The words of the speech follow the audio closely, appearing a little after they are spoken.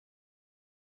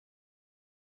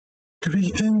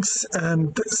Greetings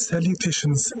and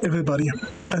salutations, everybody,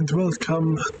 and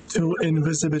welcome to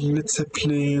Invisible Let's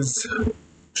Plays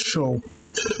show,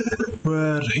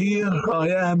 where here I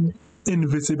am,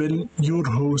 Invisible, your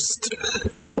host,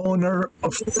 owner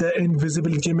of the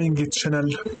Invisible Gaming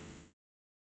channel.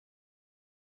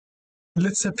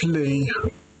 Let's play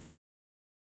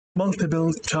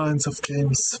multiple kinds of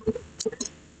games,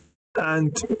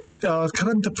 and our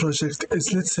current project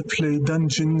is Let's Play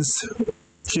Dungeons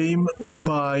game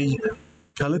by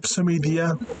Kalypso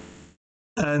Media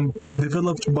and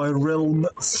developed by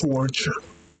Realmforge.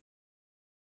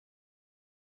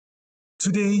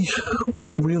 Today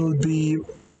we'll be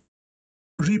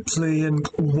replaying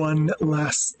one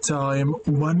last time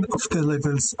one of the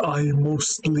levels I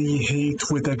mostly hate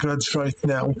with a grudge right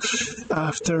now,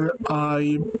 after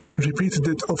I repeated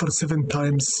it over 7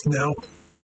 times now,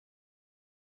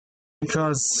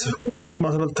 because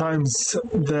multiple times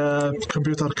the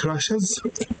computer crashes,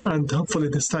 and hopefully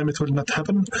this time it will not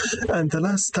happen. And the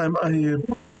last time I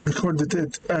recorded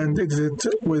it and edited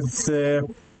it with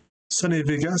Sony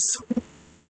Vegas,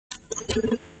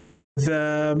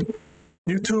 the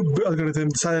YouTube algorithm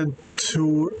decided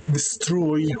to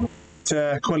destroy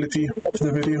the quality of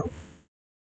the video.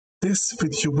 This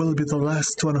video will be the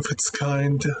last one of its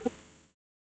kind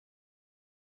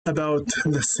about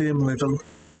the same level.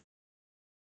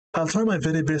 I'll try my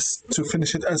very best to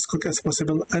finish it as quick as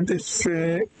possible, and if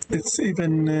it's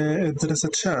even if there is a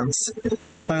chance,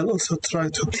 I'll also try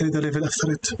to play the level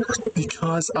after it,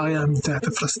 because I am that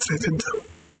frustrated.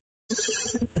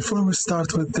 Before we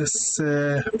start with this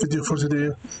video for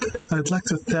today, I'd like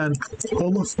to thank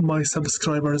all of my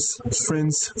subscribers,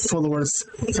 friends, followers,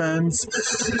 fans,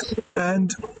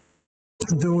 and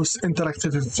those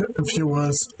interactive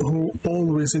viewers who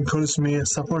always encourage me,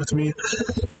 support me,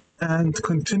 and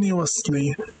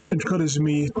continuously encourage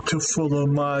me to follow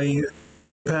my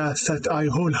path that I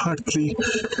wholeheartedly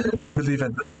believe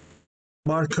in.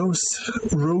 Marcos,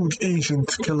 Rogue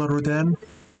Agent Killer Rodan,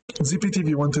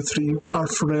 ZPTV123,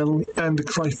 Arfrel, and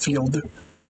Cryfield.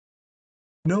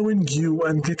 Knowing you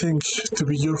and getting to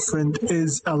be your friend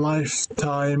is a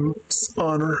lifetime's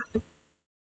honor.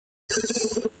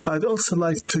 I'd also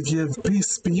like to give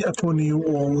peace be upon you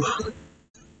all.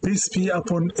 Peace be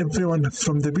upon everyone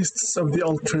from the Beasts of the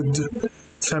Altered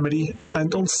family,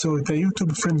 and also the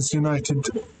YouTube Friends United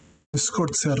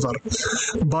Discord server.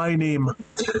 By name,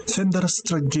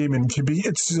 Thunderstruck Gaming,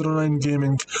 BH09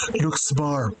 Gaming,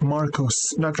 Luxbar,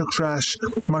 Marcos, Nitro Crash,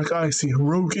 Mark Icy,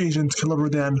 Rogue Agent Killer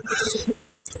Rodan,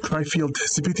 Cryfield,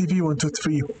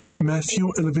 CPTV123, Matthew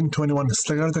 1121,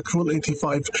 Slagarda Cruel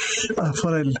 85,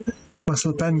 Farrell,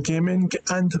 Muscle Pan Gaming,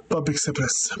 and Bob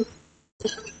Express.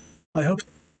 I hope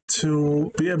to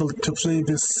be able to play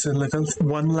this level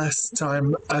one last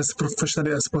time as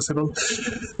professionally as possible,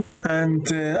 and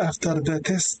after the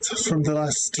test from the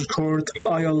last record,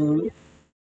 I'll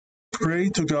pray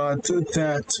to God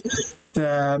that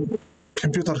the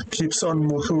computer keeps on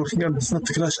working and does not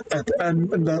crash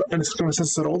under any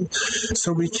circumstances at all,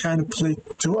 so we can play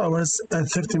 2 hours and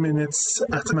 30 minutes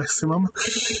at maximum,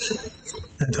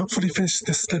 and hopefully finish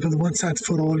this level once and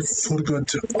for all for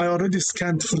good. I already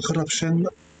scanned for corruption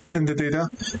in the data,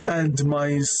 and my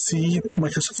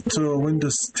Microsoft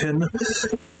Windows 10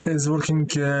 is working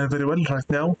very well right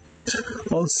now.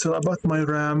 Also, about my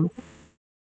RAM,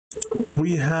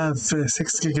 we have 6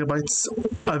 gigabytes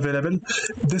available.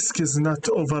 Disk is not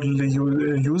overly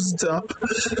used up.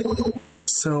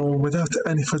 So without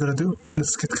any further ado,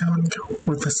 let's get going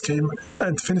with this game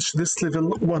and finish this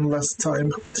level one last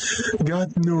time.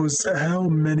 God knows how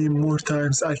many more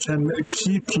times I can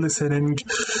keep listening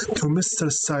to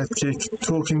Mr. Sidekick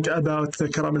talking about the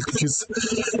caramel cookies.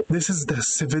 This is the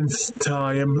 7th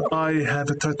time I have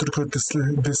tried to record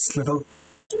this level.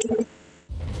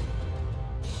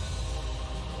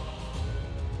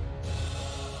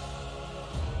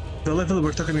 The level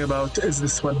we're talking about is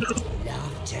this one.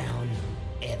 Lovetown,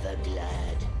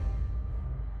 Everglad.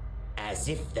 As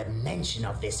if the mention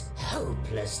of this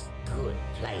hopeless good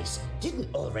place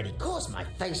didn't already cause my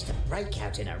face to break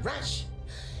out in a rush.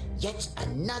 Yet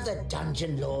another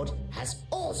dungeon lord has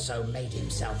also made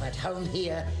himself at home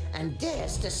here and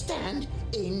dares to stand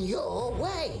in your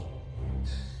way.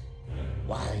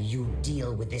 While you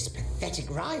deal with this pathetic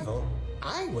rival,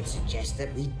 I would suggest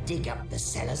that we dig up the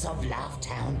cellars of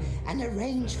Lovetown and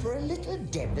arrange for a little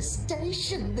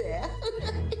devastation there.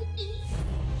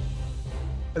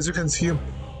 As you can see,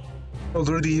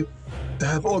 already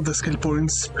have all the skill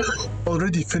points,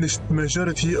 already finished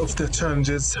majority of the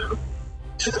challenges.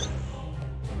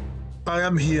 I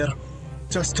am here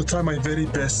just to try my very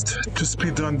best to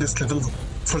speedrun this level.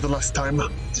 for the last time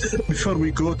before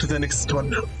we go to the next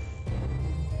one.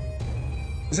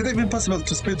 Is it even possible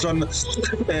to speedrun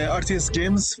RTS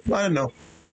games? I don't know.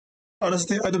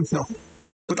 Honestly, I don't know.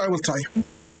 But I will try.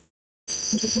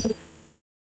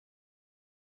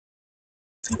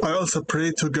 I also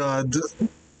pray to God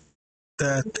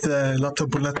that the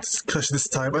laptop will not crash this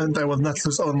time and I will not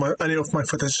lose any of my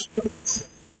footage.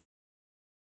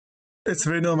 It's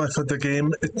very normal for the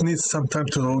game. It needs some time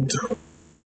to load.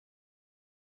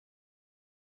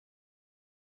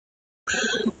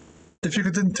 If you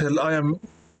couldn't tell, I am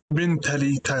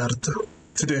mentally tired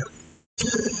today.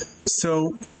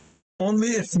 So, only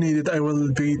if needed I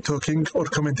will be talking or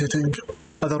commentating.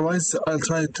 Otherwise, I'll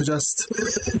try to just...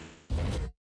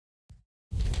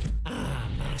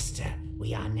 Master,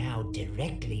 we are now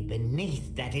directly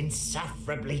beneath that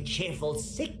insufferably cheerful,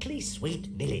 sickly sweet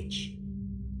village.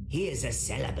 Here's a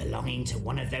cellar belonging to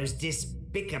one of those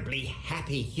despicably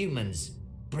happy humans.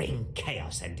 Bring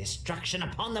chaos and destruction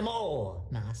upon them all,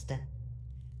 Master.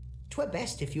 'Twere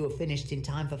best if you were finished in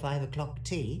time for 5 o'clock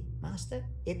tea, Master.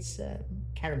 It's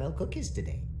caramel cookies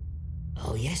today.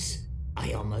 Oh yes,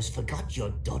 I almost forgot your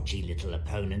dodgy little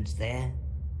opponent there.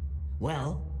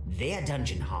 Well, their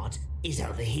dungeon heart is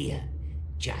over here.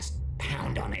 Just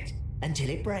pound on it until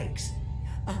it breaks.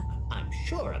 I'm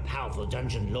sure a powerful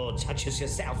dungeon lord such as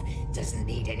yourself doesn't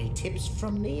need any tips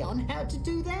from me on how to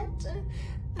do that.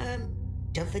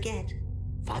 Don't forget,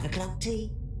 5 o'clock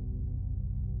tea.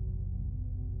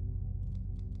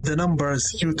 The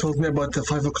numbers you told me about the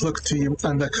 5 o'clock tea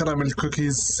and the caramel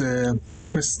cookies,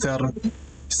 Mr.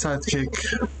 Sidekick.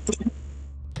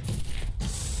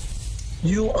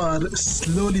 You are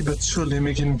slowly but surely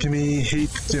making me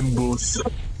hate them both.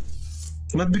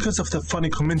 Not because of the funny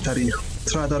commentary,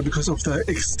 rather because of the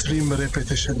extreme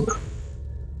repetition.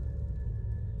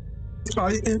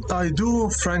 I do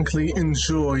frankly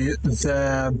enjoy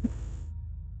the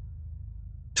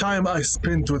time I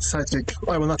spent with Sidekick.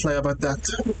 I will not lie about that.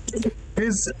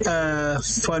 He's a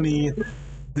funny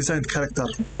designed character,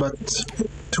 but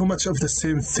too much of the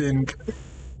same thing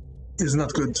is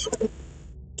not good.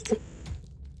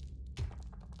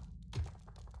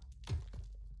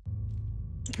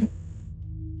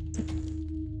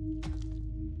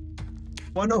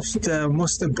 One of the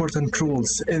most important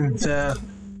rules in the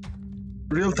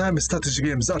real-time strategy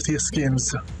games, RTS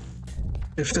games,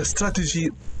 if the strategy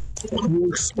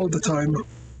works all the time,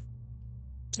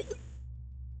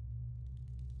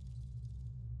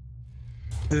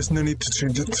 there's no need to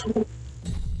change it.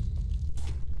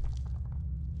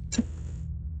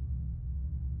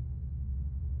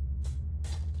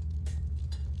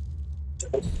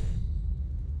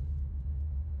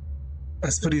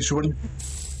 As per usual,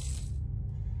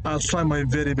 I'll try my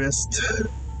very best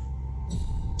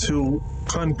to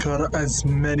conquer as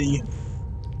many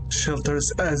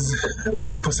shelters as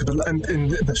possible and in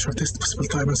the shortest possible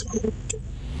time as well.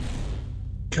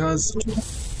 Because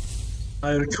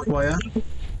I require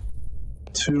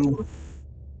to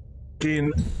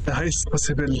gain the highest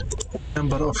possible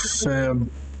number of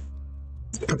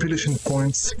population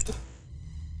points.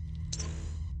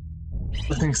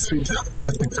 Nothing speed,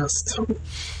 nothing fast.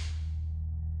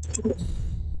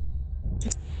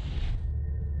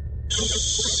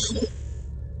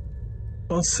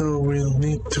 Also, we'll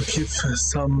need to keep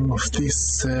some of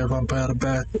these vampire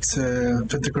bat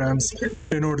pentagrams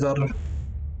in order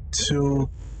to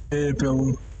be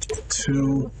able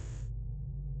to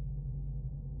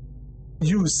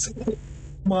use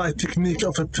my technique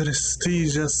of a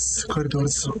prestigious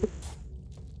corridors.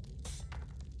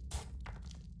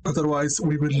 Otherwise,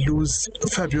 we will lose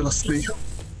fabulously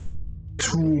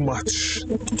too much.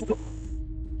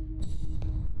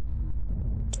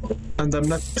 And I'm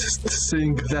not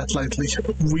saying that lightly.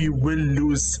 We will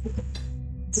lose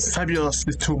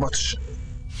fabulously too much.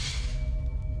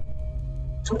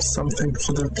 Something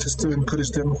for them just to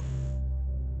encourage them.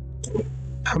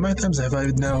 How many times have I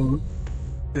now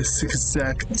this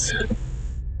exact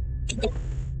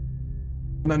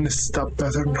non-stop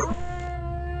pattern?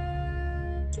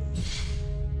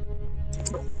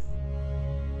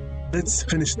 Let's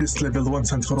finish this level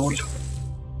once and for all.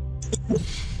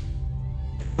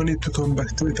 No need to turn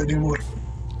back to it anymore.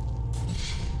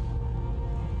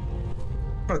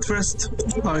 At first,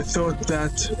 I thought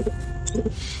that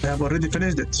I have already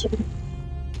finished it.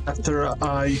 After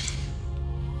I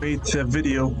made a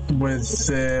video with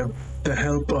the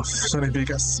help of Sony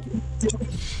Vegas.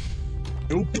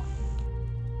 Nope.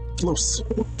 Close.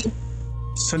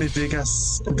 Sony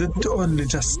Vegas didn't only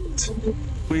just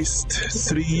waste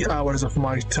 3 hours of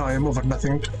my time over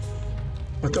nothing,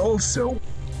 but also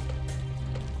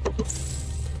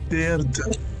dared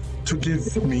to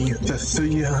give me the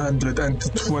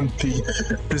 320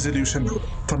 resolution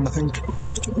for nothing.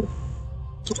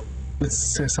 Let's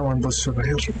say someone was over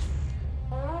here.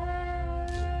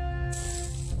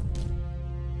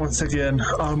 Once again,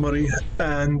 armory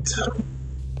and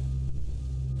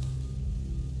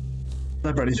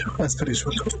library as per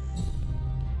usual.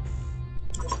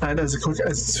 And as quick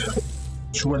as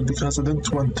usual because I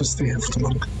don't want to stay here for too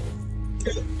long.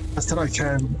 Faster I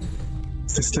can,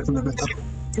 this level the better.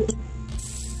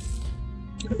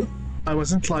 I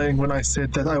wasn't lying when I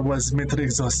said that I was mentally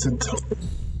exhausted.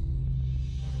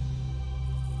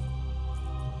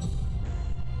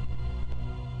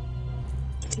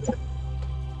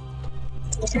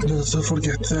 Don't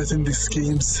forget that in these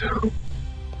games,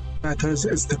 matters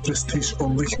is the prestige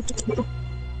only.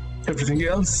 Everything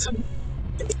else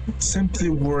simply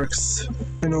works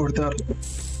in order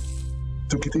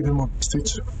to get even more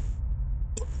prestige.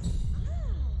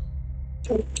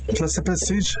 Plus the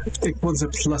prestige equals a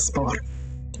plus power.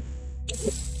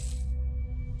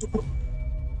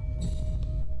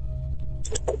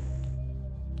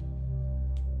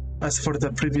 As for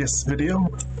the previous video,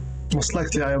 most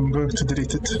likely I am going to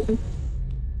delete it.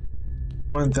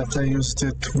 One that I used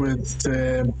it with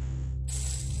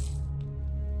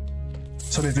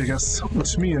Sony Vegas,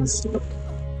 which means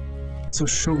to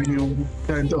show you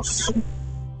kind of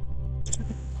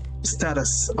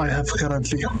status I have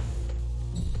currently.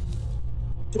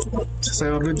 Since I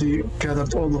already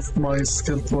gathered all of my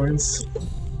skill points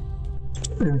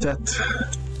in that.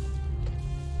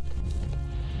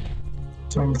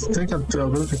 So I think I'm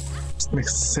doing it. It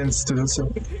makes sense to do so.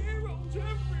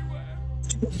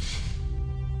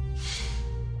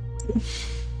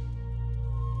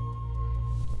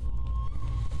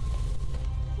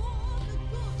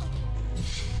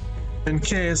 In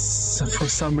case, for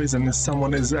some reason,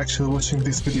 someone is actually watching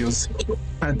these videos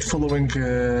and following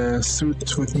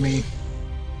suit with me,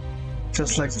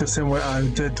 just like the same way I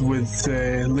did with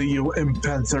Leo in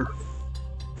Panther,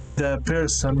 the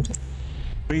person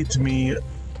made me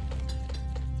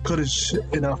courage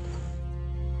enough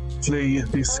to play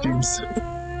these games.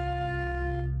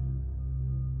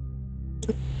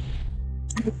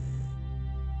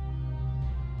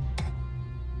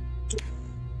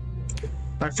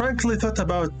 I frankly thought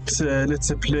about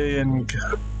let's playing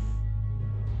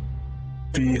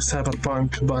the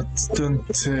Cyberpunk, but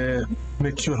don't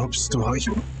make your hopes too high.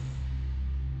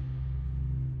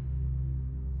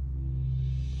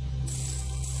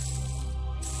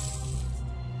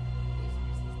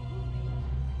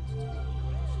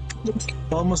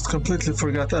 Almost completely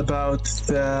forgot about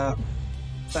the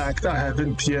fact I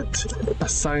haven't yet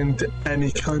assigned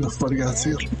any kind of bodyguards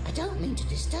here. I don't mean to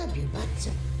disturb you, but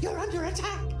you're under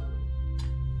attack.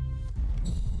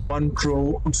 One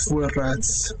row of were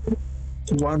rats,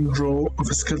 one row of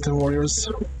skeleton warriors.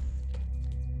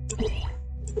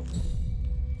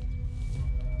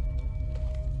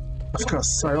 Of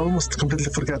course, I almost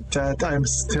completely forgot that I'm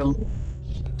still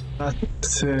at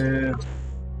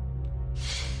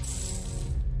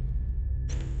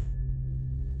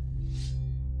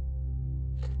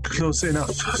close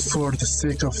enough for the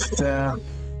sake of the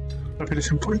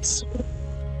population points.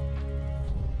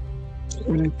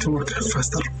 We need to work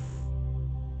faster.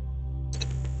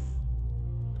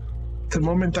 The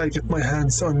moment I get my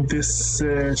hands on this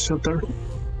shelter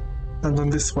and on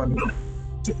this one.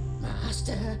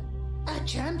 Master, a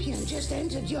champion just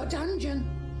entered your dungeon.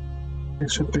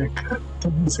 It should take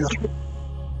them easier.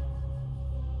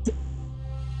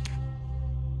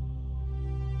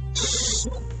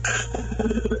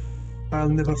 I'll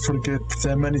never forget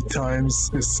the many times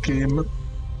this game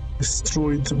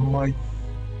destroyed my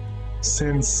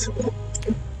sense.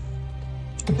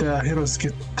 The heroes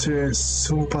get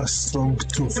super strong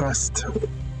too fast.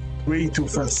 Way too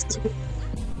fast.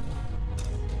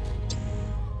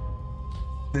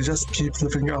 They just keep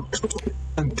living up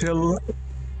until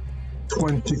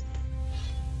 20.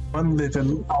 One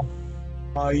level up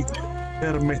by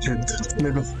permitted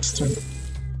level of strength.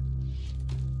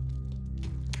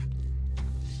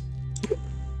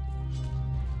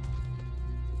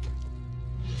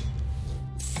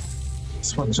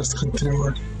 This one just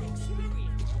continued.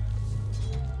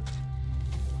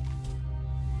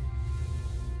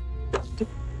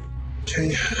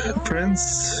 Okay,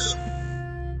 Prince.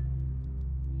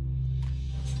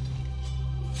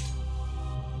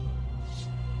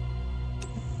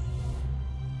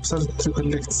 Started to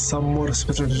collect some more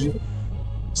spirit energy,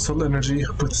 soul energy,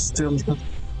 but still not.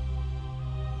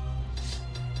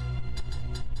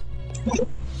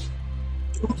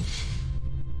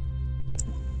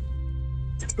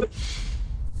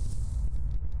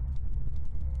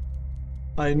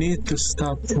 I need to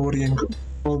stop worrying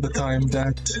all the time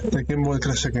that the game will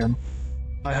crash again.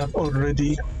 I have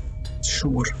already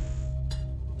sure.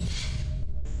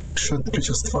 Should be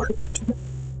just fine.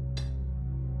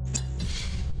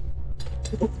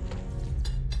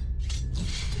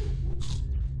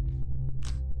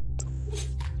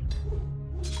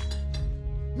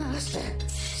 Master,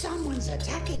 someone's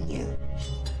attacking you.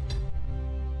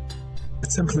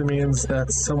 It simply means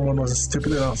that someone was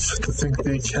stupid enough to think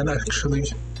they can actually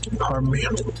harm me.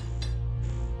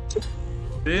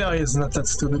 The AI is not that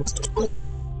stupid.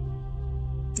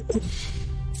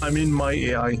 I mean my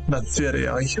AI, not their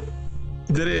AI.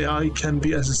 Their AI can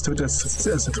be as stupid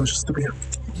as it wishes to be.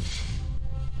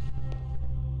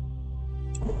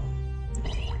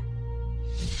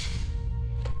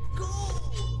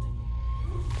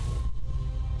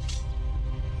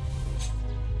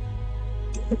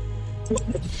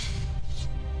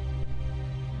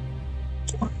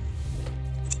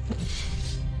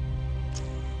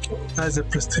 As a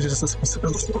prestigious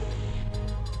responsibility.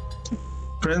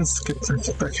 Friends,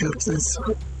 get back here, please.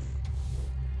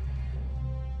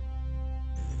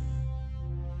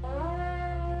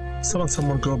 Summon some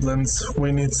more goblins.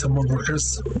 We need some more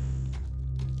workers.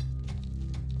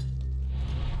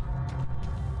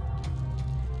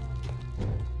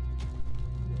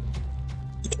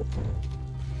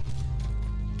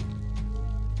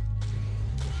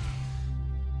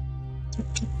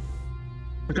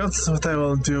 Regardless of what I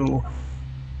will do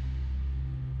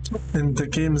in the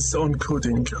game's own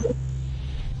coding.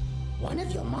 One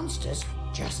of your monsters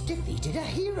just defeated a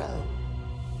hero.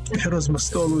 Heroes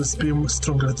must always be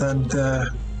stronger than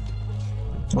the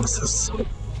monsters.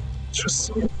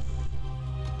 Just.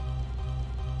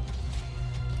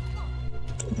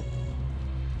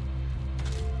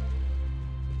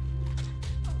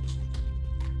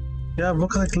 Yeah,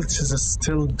 vocal glitches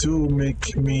still do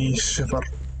make me shiver.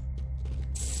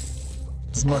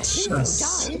 As much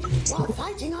as died while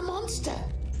fighting a monster.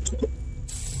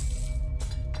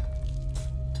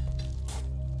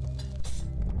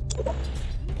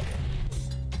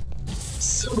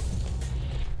 So.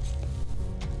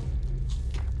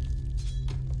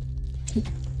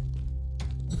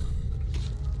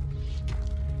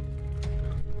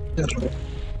 Here.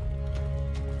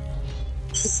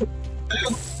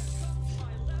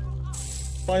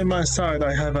 By my side,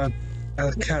 I have a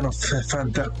can of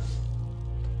Fanta.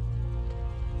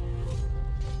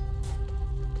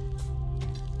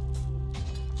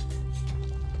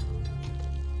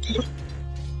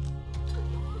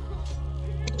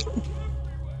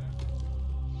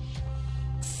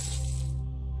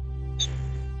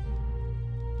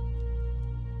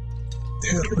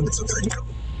 Here, we need something.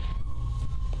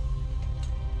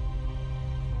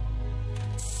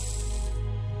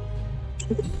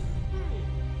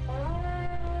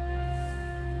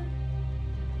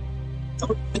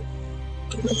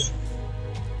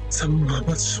 Some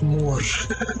much more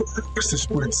prestige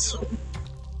points.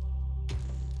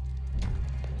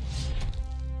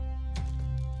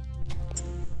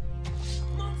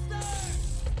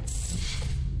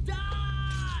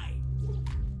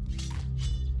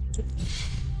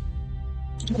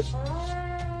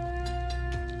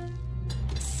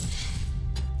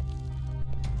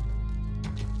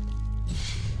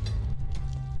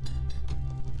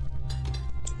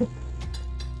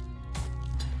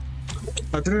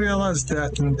 I didn't realize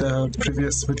that in the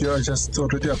previous video I just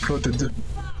already uploaded.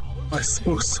 I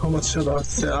spoke so much about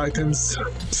the items,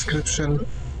 description,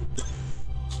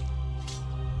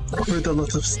 read a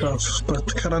lot of stuff,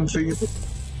 but currently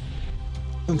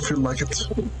don't feel like it.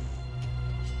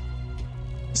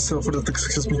 So for that,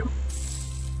 excuse me.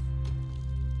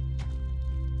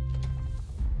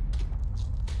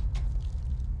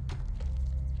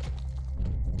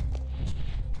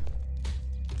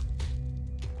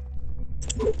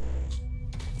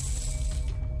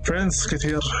 Friends, get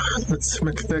here. Let's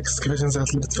make the excavations a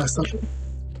little bit faster.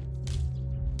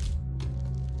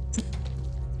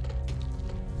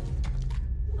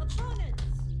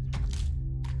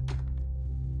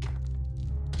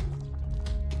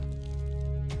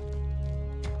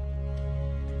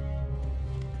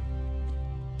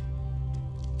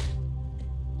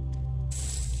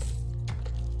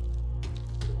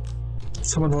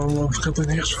 Someone will come in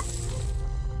here.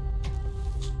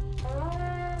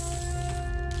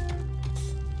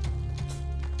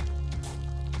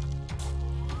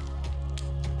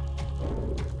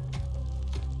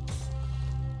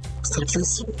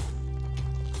 Please,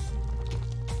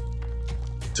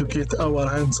 to get our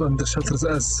hands on the shelters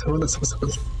as soon as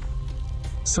possible.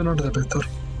 Sooner the better.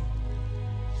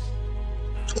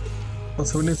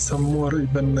 Also, we need some more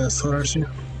even solar energy.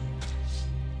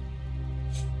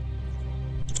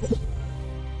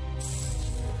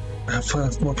 I have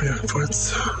 5 more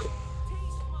points.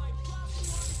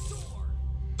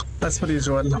 As per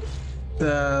usual,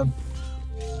 the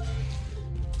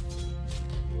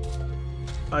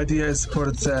idea is for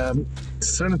the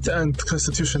strength and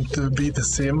constitution to be the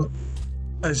same.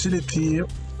 Agility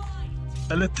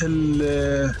a little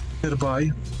nearby.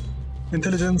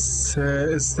 Intelligence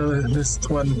is the least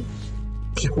one.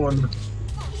 Keep on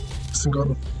pressing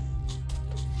on.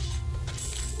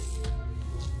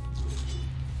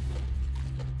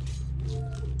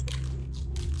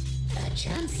 A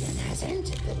champion has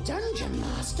entered the dungeon,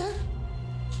 Master.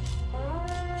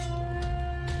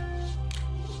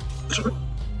 Sure.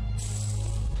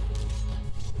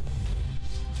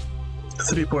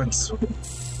 3 points.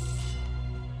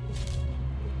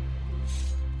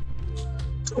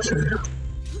 Okay.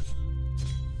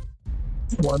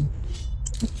 1,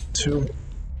 2.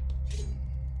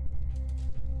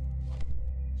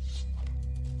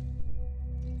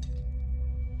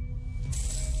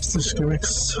 Stitch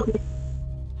gimmicks.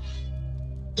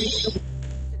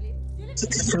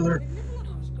 Further.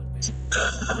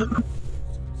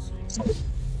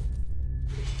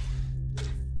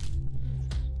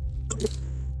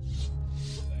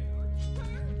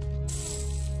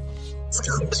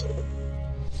 Scout.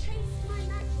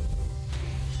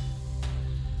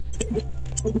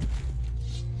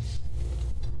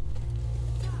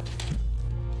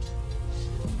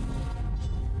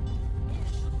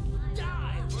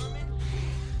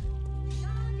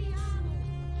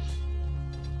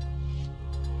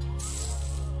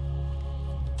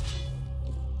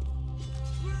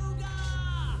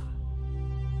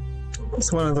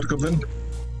 It's one other goblin.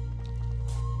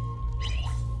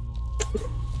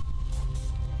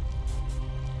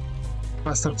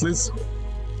 Master, please.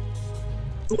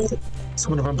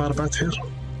 Someone of vampire bat here.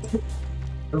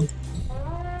 No.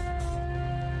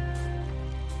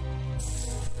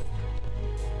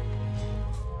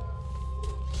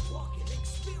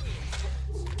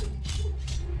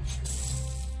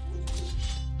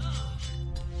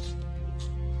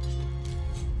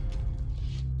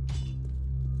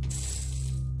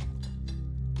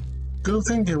 Good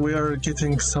thing we are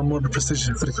getting some more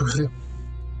precision very quickly.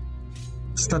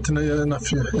 It's not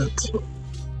enough yet.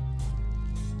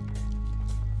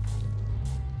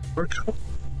 Work.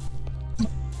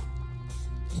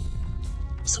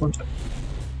 This one.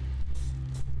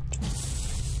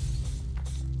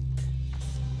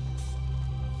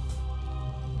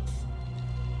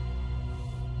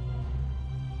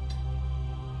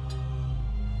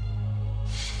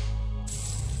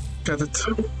 Got it.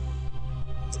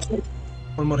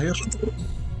 One more here.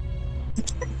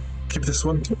 Keep this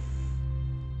one.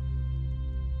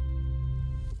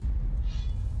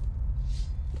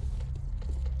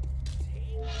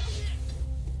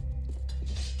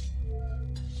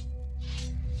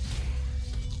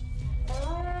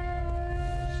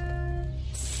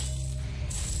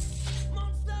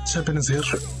 Champion is here.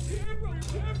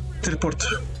 Teleport.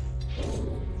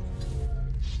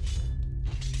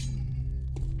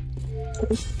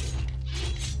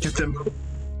 Get them.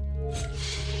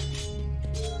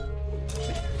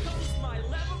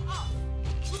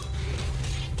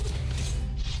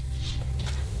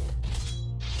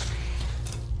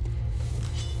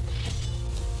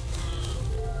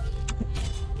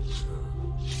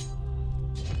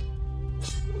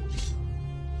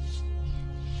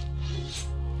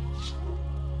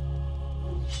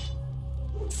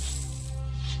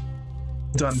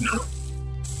 Done.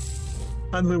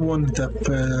 And we won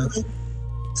that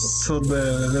so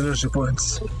the energy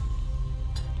points.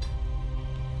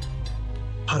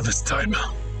 Harvest time. We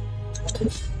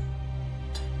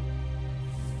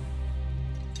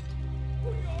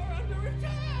are under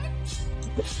attack!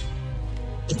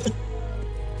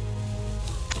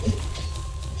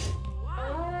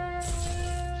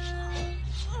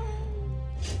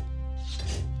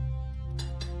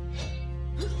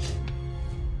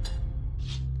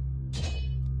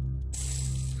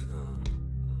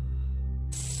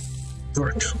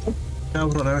 Work. Now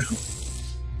run away.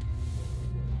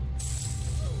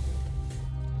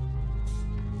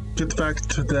 Get back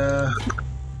to the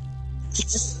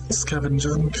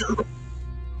scavenging.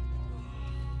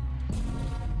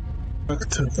 Back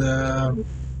to the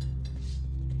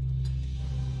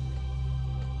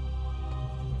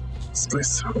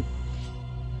space.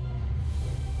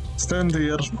 Stand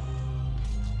here.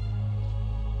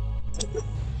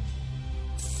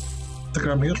 Take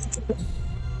I'm here.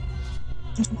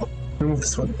 Remove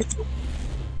this one.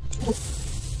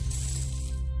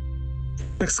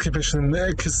 Excavation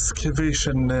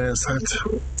site.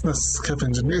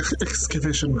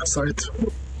 Excavation site.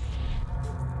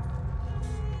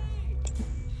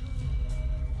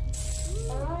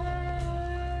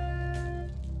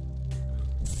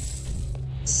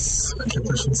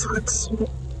 occupation sites.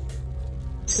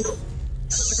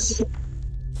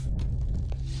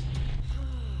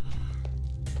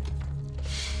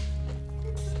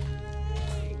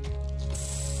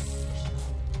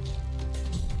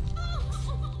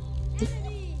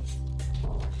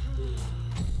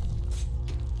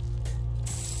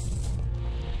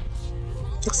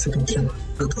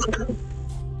 Good work.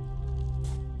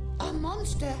 A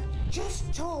monster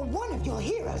just tore one of your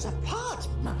heroes apart,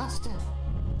 Master.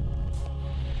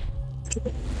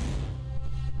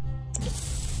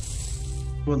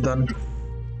 Well done.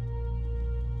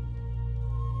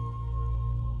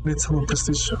 Need some more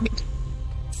prestige.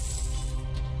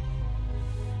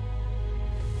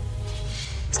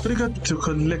 It's pretty good to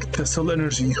collect the soul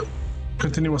energy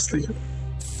continuously.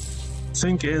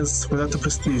 Thing is, without the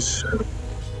prestige,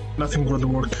 nothing will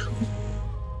work.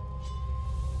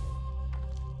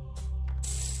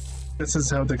 This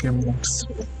is how the game works.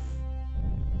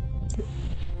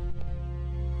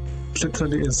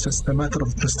 Literally, it's just a matter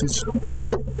of prestige.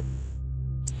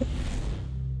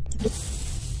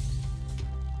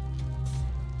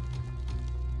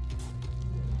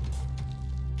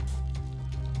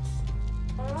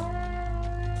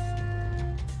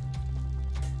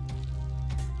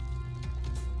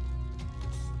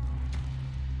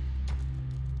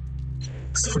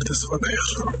 For this one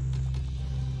here.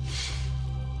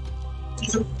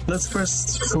 Let's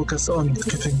first focus on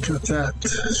getting that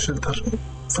shelter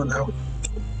for now.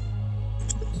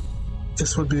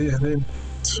 This will be an end.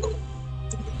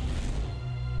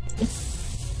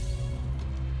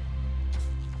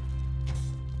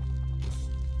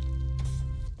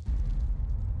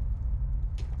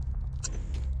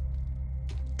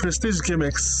 Prestige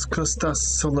gimmicks cost us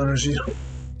soul energy.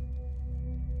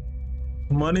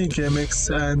 Money gimmicks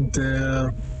and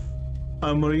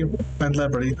armory and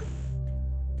library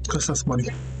cost us money.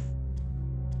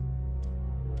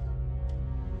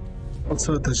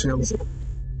 Also the shield.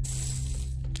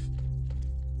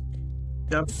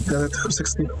 Yep, got it.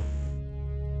 60.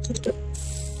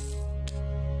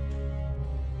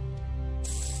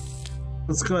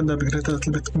 Let's go and upgrade a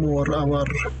little bit more our.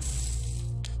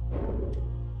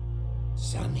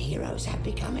 Some heroes have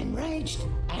become enraged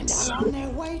and are on their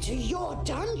way to your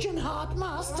dungeon, Heart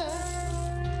Master.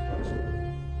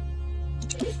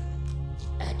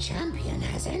 A champion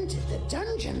has entered the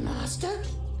dungeon, Master.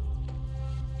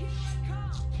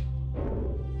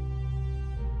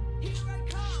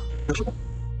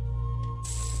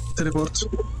 Teleport.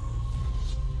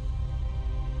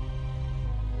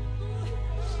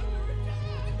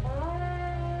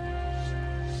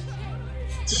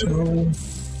 So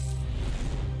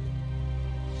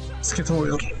let's get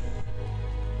oil.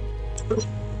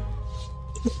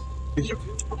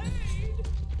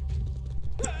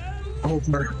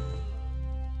 Over.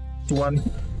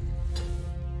 1,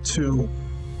 2,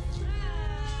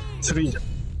 3.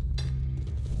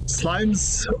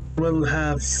 Slimes will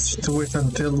have to wait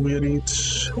until we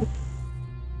reach.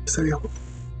 See.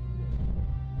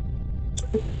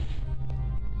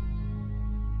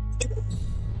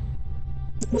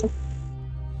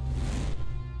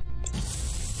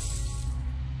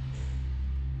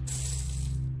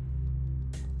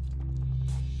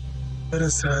 There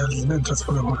is an entrance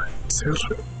for the mines here.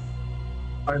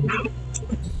 Fine.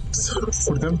 So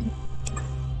for them.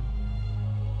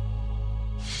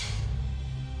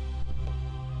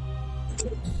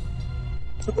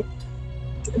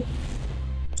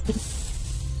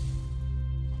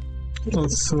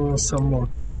 Also somewhat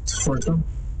for them.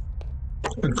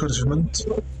 Encouragement.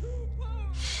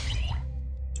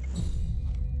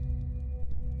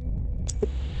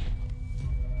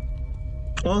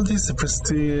 All these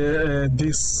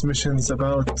these missions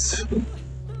about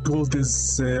gold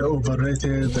is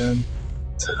overrated and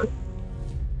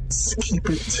keep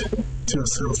it to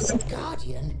yourself. The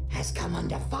Guardian has come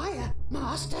under fire,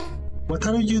 Master. What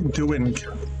are you doing? Would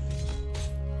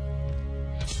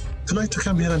you like to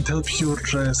come here and help your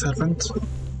servant?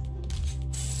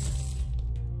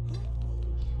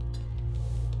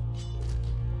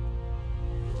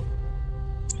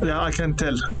 Yeah, I can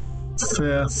tell.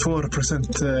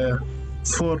 4%,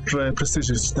 4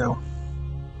 prestigious now.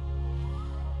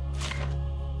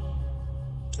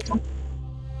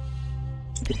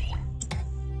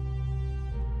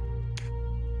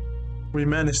 We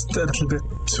managed a little bit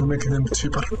to make them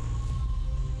cheaper.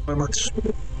 How much?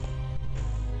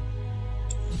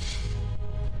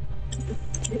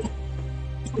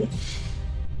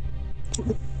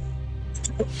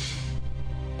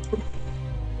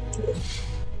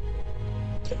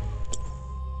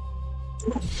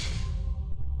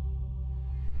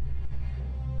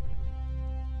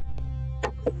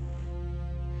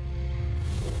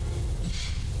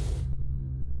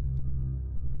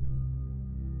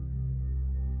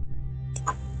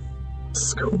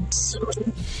 Let's go.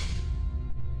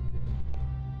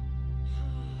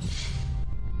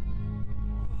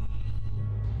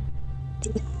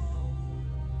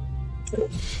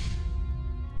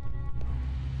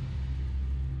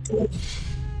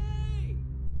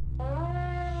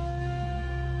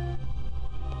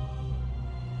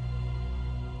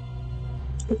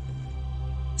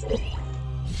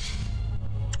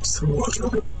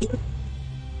 So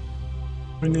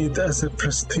we need as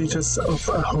prestigious of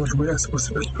a hallway as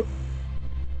possible.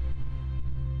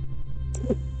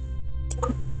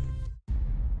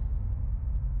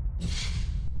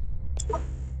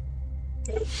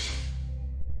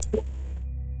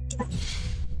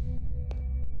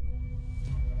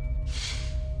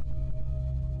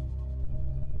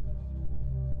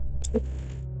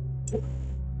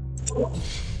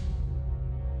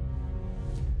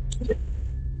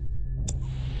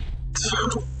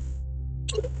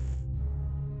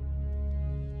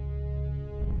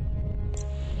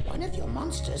 One of your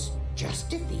monsters just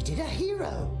defeated a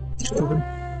hero.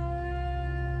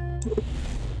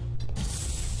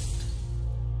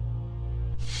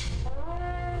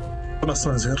 Last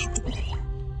one is here.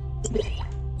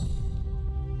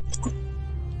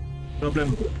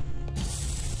 Problem.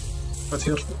 But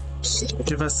here,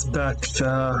 give us back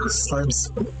the slimes.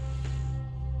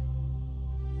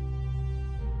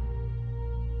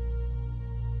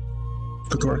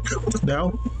 Good work.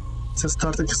 Now, let's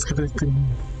start excavating.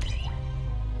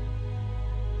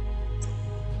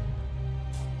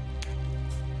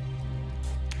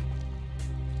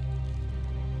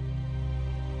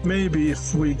 Maybe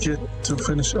if we get to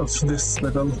finish off this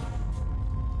level,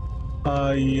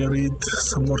 I read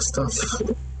some more stuff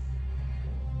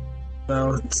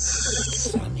about...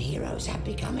 Some heroes have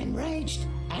become enraged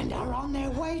and are on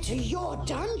their way to your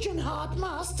dungeon, Heart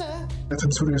Master.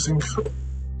 items we're using.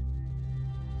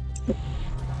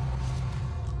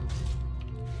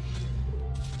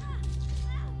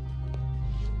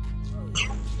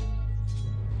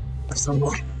 Some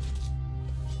more.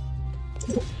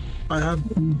 I have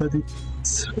body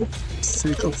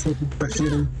sake of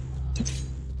bacteria.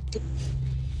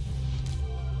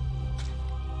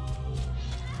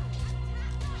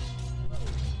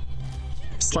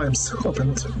 Slimes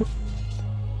opened.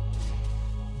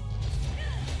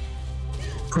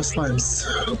 For slimes.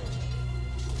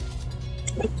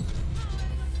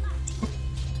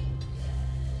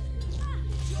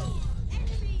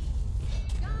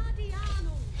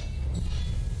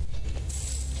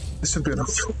 This should be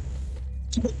enough.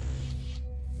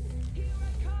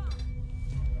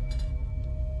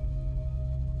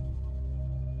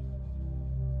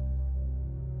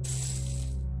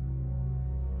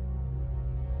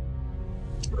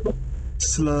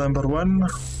 Number one.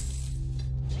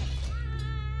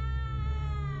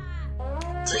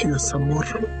 Here's some more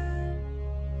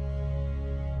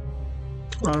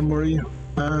armory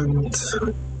and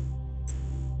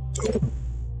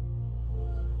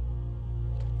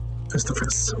face to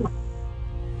face.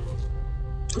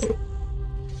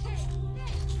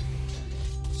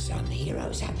 Some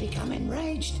heroes have become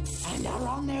enraged and are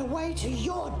on their way to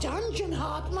your dungeon,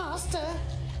 Heart Master.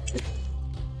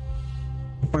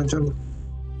 Find them.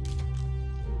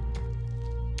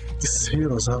 These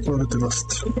heroes have already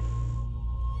lost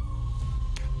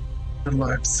their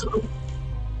lives.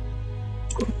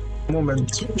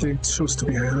 Moment they choose to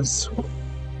be heroes.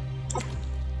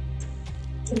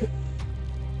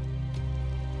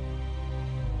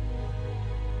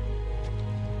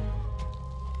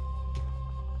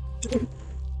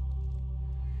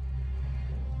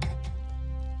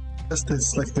 Just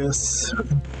this, like this.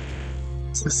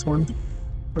 This one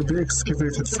will be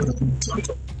excavated for the moment.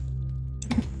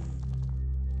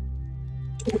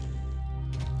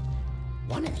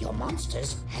 One of your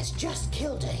monsters has just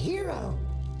killed a hero.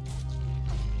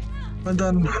 And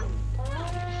then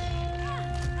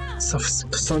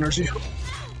soft energy.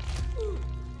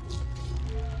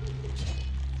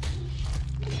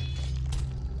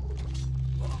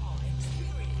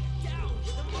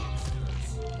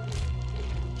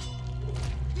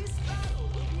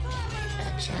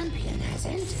 A champion has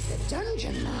entered the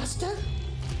dungeon, Master.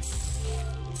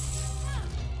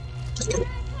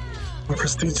 More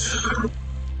prestige.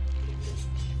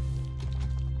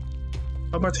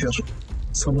 How about here?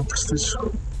 Some more prestige.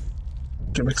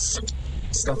 Gimmicks.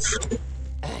 Stuff.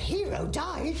 A hero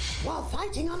died while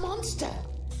fighting a monster.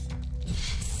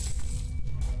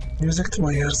 Music to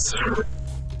my ears.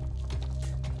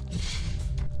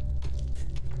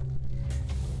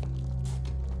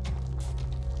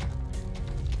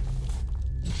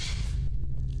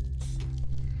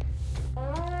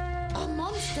 A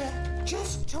monster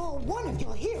just tore one of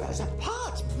your heroes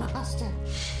apart, Master.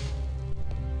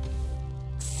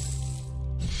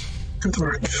 Good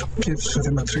work. Give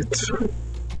them a treat.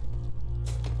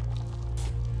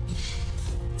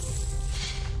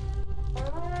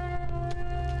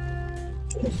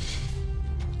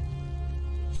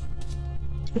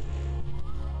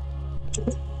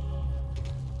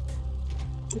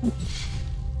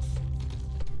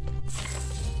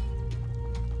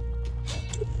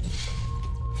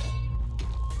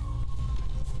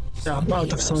 Yeah, I'm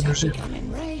out of some energy. Become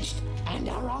enraged and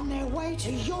are on their way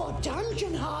to your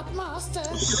dungeon, Heart Master.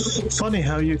 Funny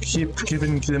how you keep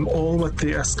giving them all what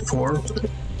they ask for,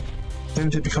 then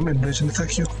they become enraged and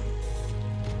attack you.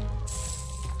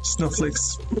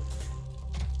 Snowflakes.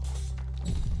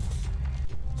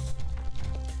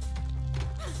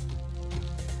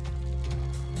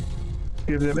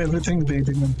 Give them everything they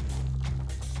demand.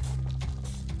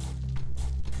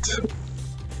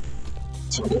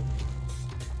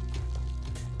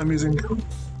 Amusing. I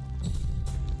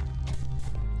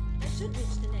should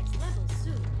reach the next level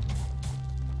soon.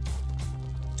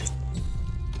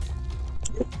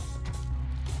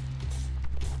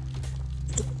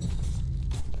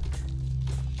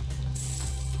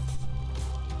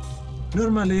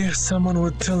 Normally, someone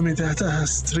would tell me that a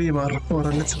streamer or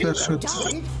a let's player should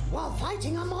died while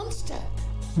fighting a monster.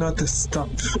 not stop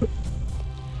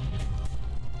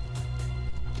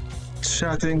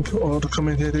chatting or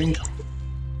commentating,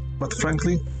 but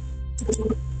frankly,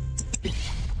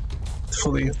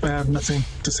 fully, I have nothing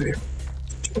to say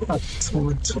at this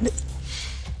moment.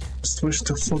 Just wish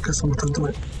to focus on what I'm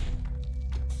doing.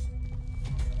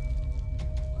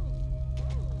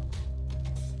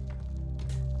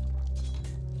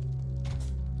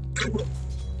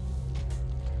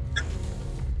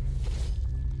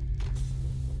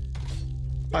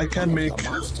 I can make. The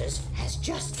monsters has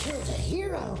just killed a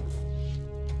hero.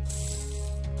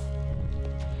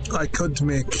 I could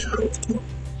make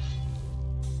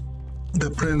the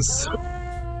prince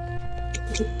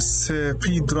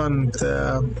speedrun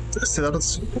the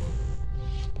sellers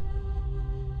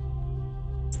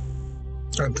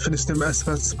and finish them as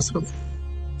fast as possible.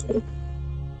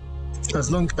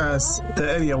 As long as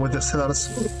the area with the sellers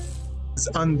is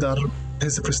under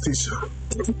his prestige,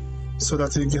 so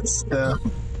that he gets the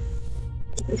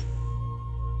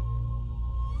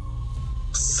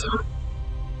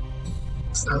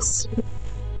success.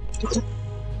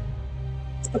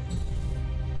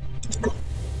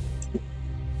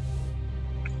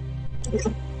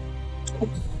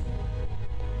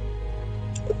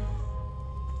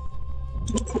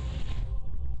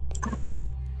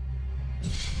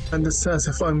 And it says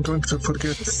if I'm going to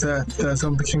forget that the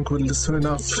Zombie King will soon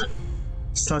enough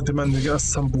start demanding us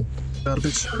some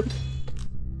garbage.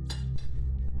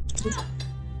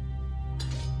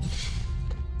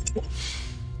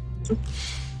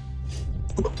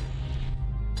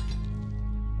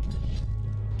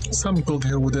 Some gold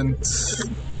here wouldn't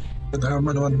harm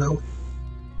anyone now.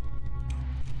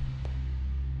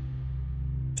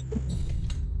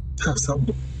 Have some.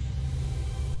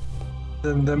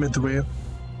 Then the midway.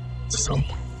 Some.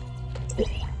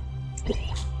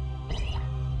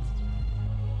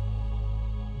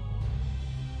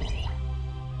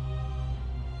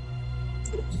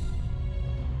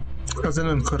 As an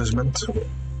encouragement.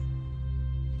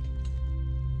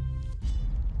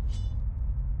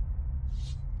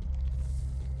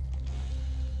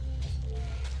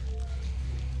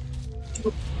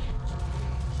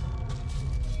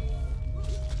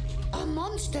 A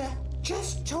monster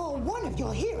just tore one of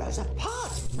your heroes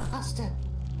apart, Master.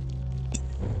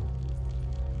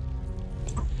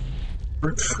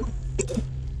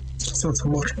 Still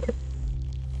some more.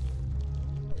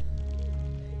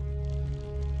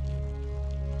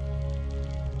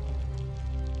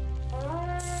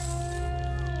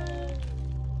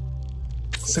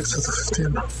 Six out of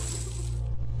 15.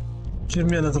 Give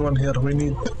me another one here. We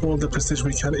need all the prestige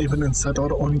we can, even inside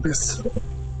our own base.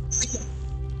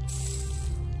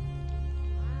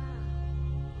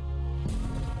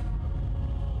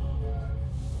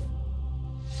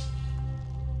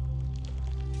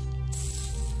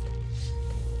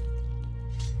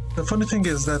 The funny thing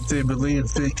is that they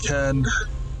believe they can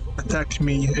attack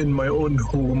me in my own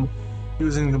home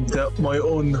using my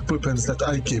own weapons that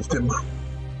I gave them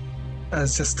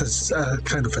as just a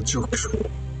kind of a joke.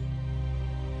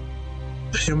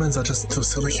 Humans are just too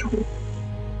silly.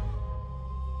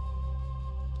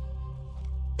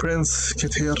 Prince,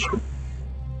 get here.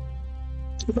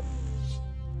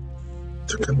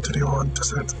 To continue on to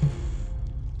set.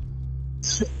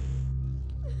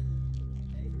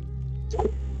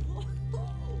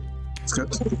 It's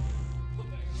good.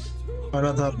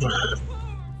 Another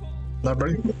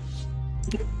Library.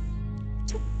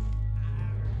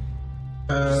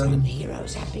 Some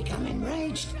heroes have become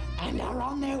enraged and are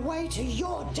on their way to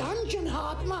your dungeon,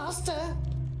 Heart Master.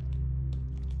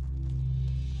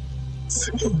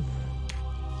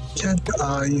 Can't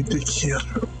I dig here?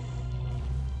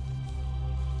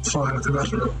 Fine,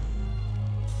 whatever.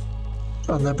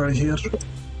 A library here.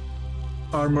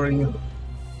 Armory.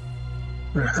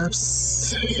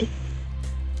 Perhaps.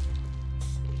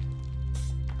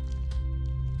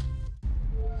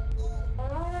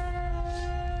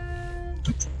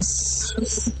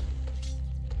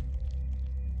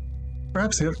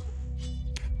 Perhaps here.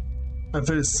 A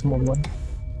very small one.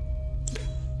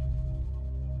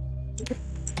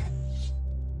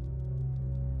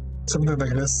 Something like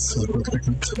this is what we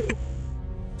could.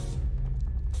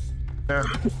 Yeah.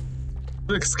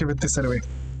 We'll excavate this anyway.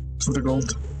 For the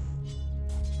gold.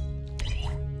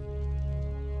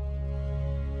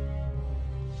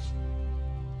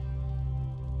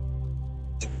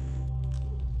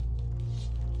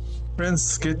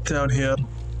 Friends, get down here.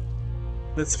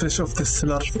 Let's finish off this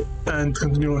cellar and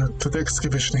continue to the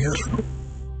excavation here.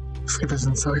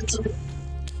 Excavation site.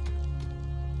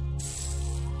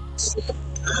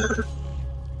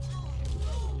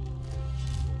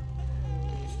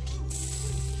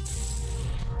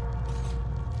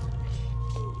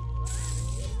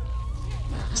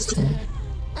 Master,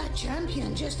 a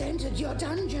champion just entered your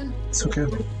dungeon. It's okay.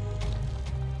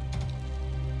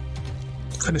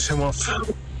 Finish him off.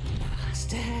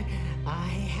 Master, I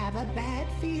have a bad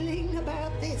feeling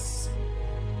about this.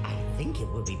 I think it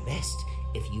would be best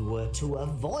if you were to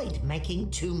avoid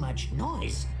making too much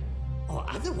noise. Or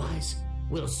otherwise,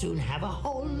 we'll soon have a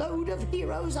whole load of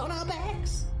heroes on our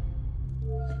backs.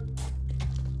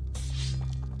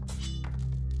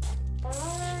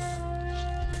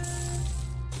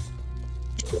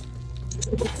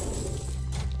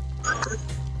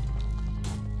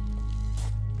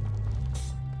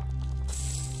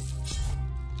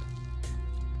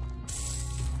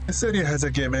 This area has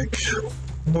a gimmick.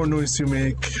 The more noise you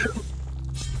make,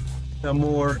 the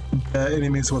more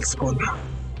enemies will spawn.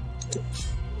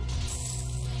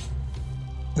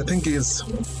 The thing is,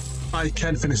 I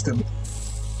can't finish them.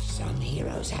 Some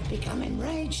heroes have become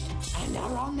enraged and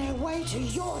are on their way to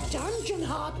your dungeon,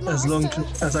 Heart Master. As long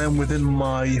as I am within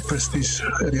my prestige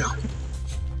area.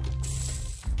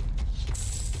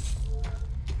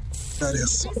 That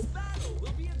is. This battle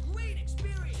will be a great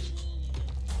experience.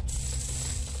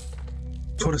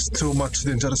 Forest too much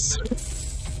dangerous.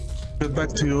 Get back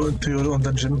to your own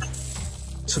dungeon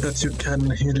so that you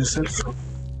can heal yourself.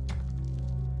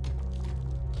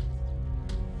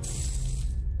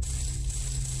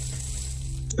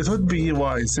 It would be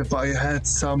wise if I had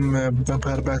some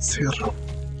vampire bats here.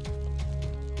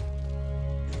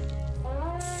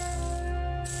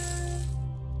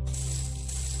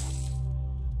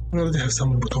 I already have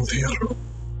some bottles here.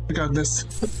 Regardless,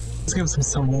 let's give them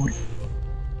some more.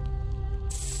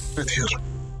 Right here.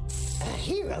 A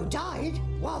hero died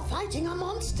while fighting a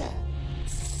monster.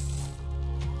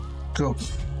 Go.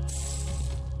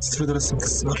 Let's do the rest of the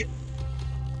cellar.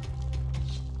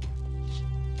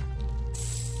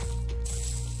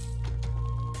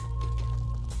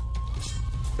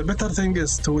 The better thing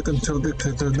is to wait until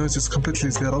the noise is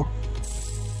completely zero.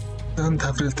 Don't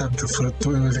have real time to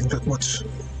do anything that much.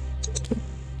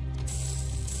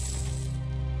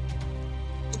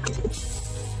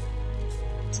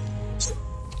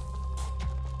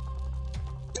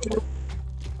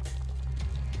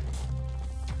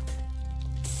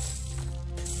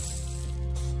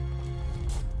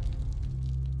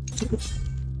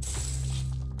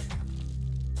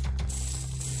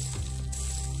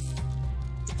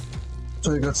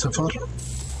 So you got so far?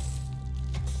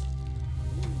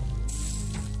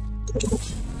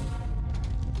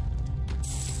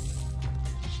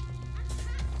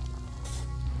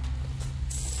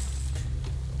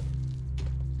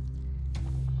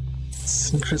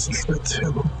 Let's increase a little bit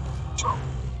here.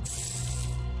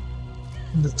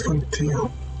 The 20.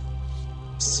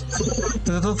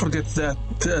 Don't forget that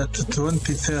at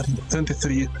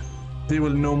 23, they will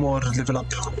no more level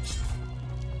up.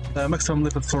 Maximum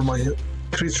level for my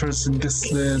creatures in this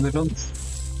level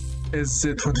is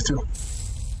 22.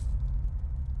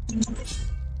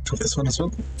 So this one as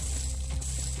well.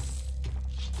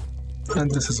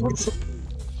 And this as well.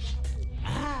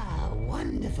 Ah,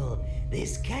 wonderful.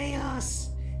 This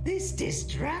chaos, this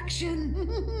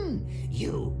distraction.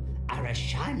 You are a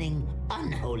shining,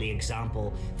 unholy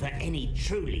example for any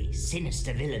truly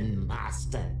sinister villain,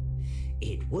 Master.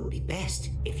 It would be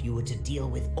best if you were to deal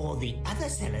with all the other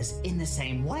sellers in the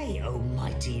same way, oh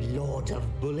mighty Lord of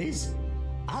Bullies.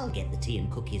 I'll get the tea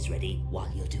and cookies ready while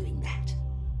you're doing that.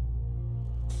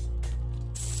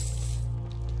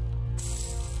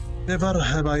 Never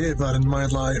have I ever in my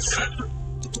life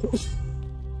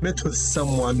met with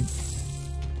someone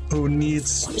who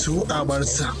needs 2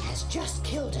 hours Has just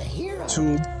killed a hero.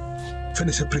 to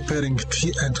finish preparing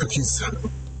tea and cookies.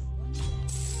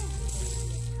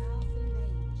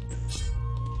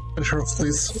 Finish her off,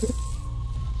 please.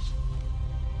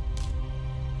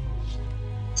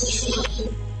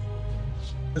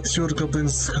 Let your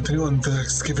goblins continue on the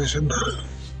excavation.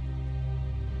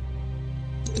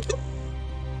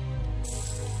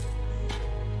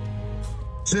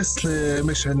 This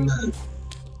mission,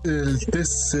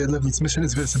 this level's mission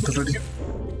is very simple, really.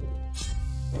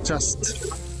 Just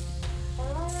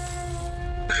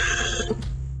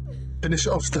finish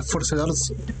off the 4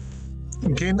 cellars,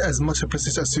 gain as much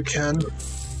prestige as you can,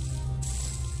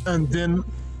 and then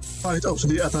fight off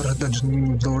the other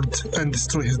dungeon lord and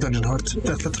destroy his dungeon heart.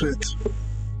 That's literally it.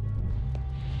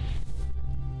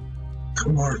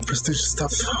 More prestige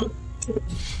stuff.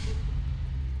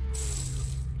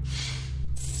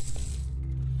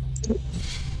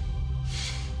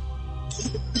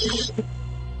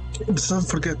 Don't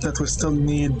forget that we still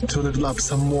need to level up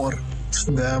some more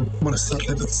the monster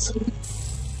levels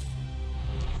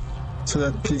so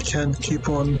that we can keep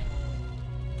on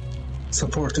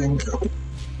supporting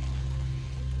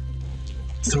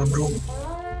Throne Room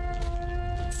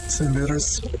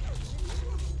Invaders.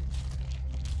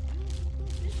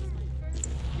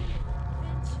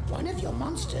 One of your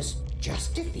monsters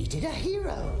just defeated a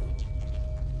hero.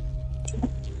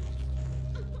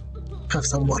 Have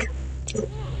some more.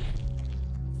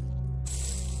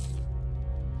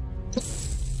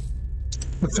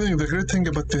 The great thing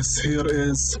about this here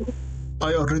is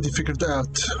I already figured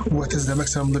out what is the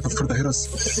maximum level for the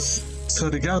heroes. So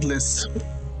regardless,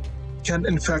 can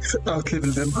in fact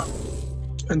outlevel them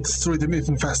and destroy them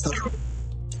even faster.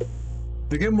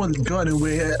 The game will go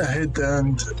anyway ahead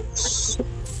and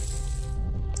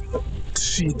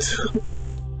cheat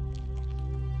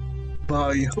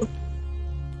by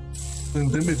doing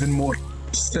them even more.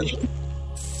 Still,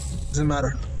 doesn't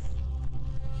matter.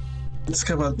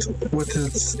 Discovered what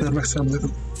is their maximum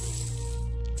level.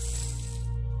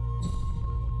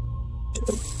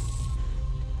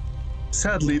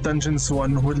 Sadly, Dungeons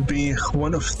 1 will be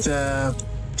one of the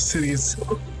series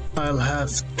I'll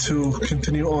have to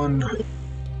continue on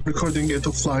recording it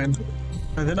offline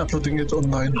and then uploading it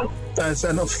online as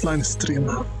an offline stream.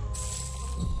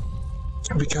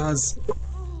 Because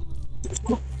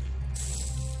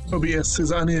OBS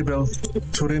is unable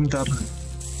to render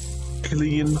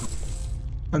clean,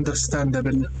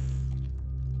 understandable,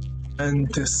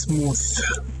 and smooth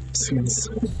scenes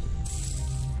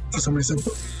for some reason.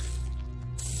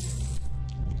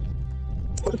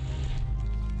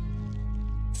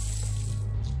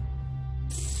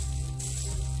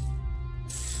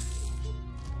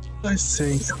 I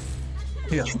say,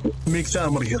 here, make the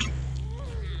armor here.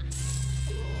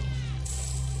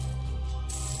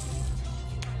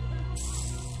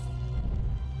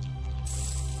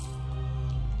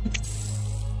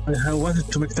 I wanted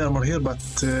to make the armor here, but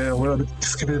we'll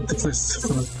excavate the place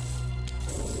for it.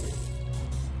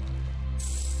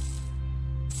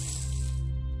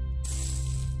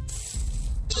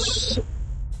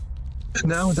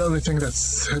 Now the only thing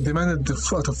that's demanded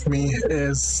out of me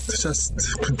is to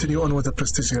just continue on with the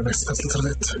prestige next. That's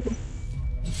literally it.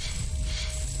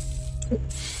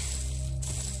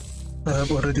 I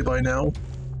have already by now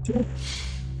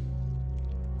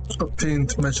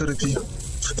obtained majority of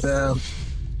the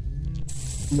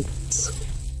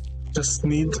just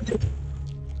need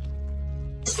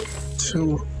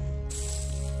to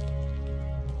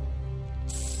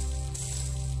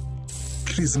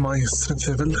increase my strength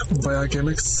level via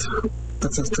gimmicks.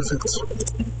 That's it, perfect.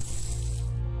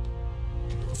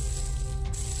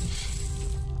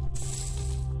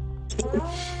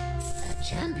 A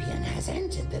champion has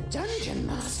entered the dungeon,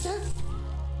 Master.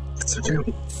 It's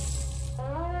okay.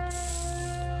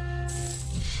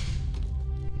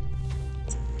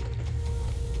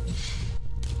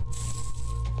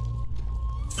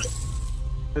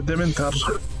 Dementor.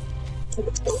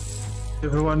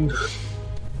 Everyone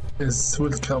is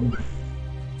welcome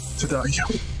to die.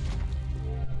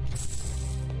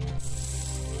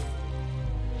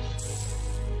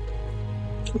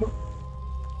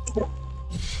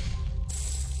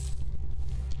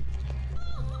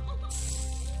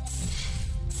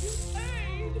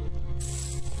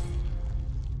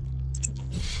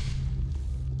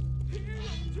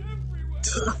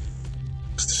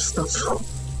 Stuff.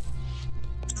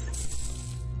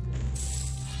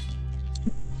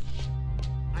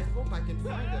 I hope I can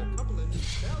find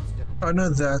I know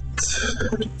that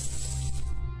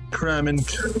cramming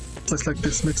place like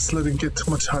this makes living it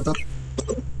much harder,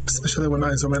 especially when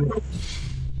I zoom in.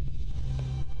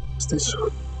 Stage.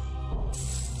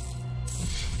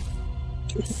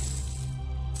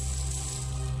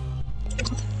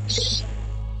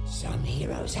 Some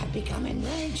heroes have become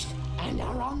enraged and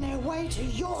are on their way to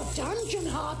your dungeon,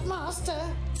 Heart Master.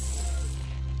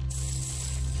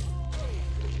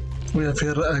 We have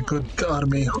here a good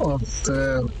army of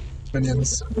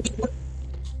minions.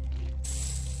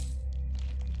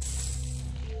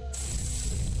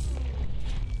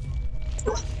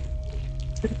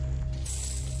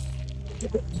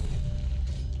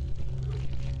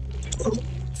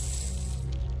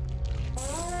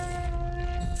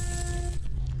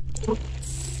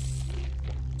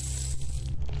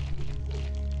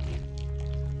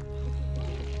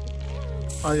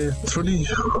 I truly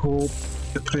hope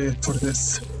and pray for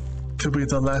this to be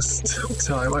the last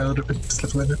time I repeat this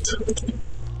level in it.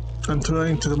 I'm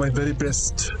trying to do my very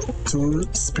best to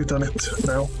speed on it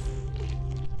now.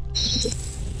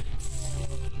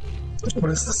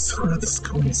 Where is this? Where are the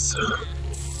scones?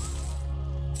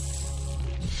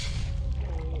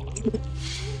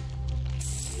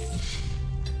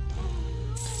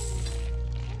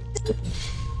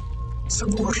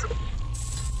 Some more.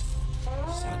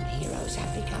 Some heroes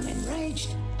have become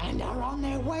enraged and are on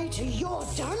their way to your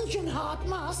dungeon, Heart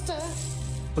Master.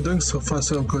 We're doing so far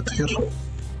so good here.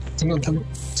 Hang on,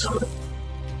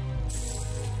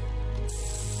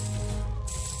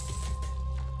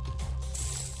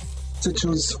 to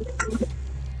choose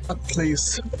a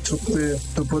place to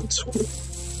put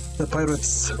the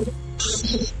pirates'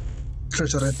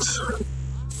 treasure it.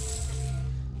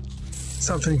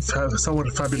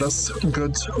 Somewhere fabulous,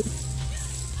 good.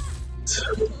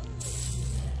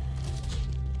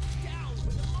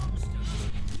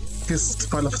 This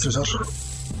pile of treasure.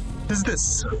 Is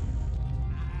this?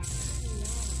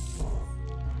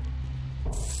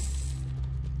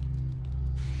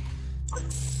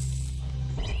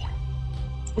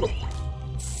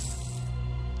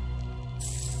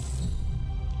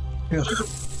 Here.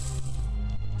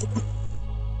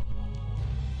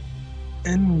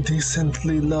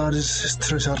 Indecently large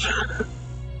treasure.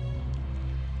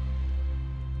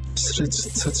 It's reached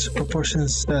such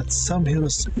proportions that some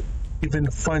heroes even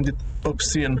find it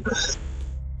obscene.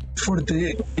 Before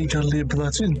they eagerly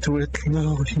plunge into it,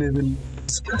 low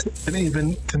levels and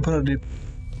even temporarily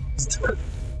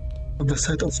on the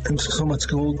sight of so much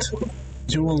gold,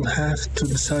 you will have to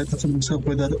decide for yourself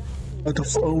whether out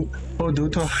of or due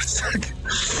to a heart attack.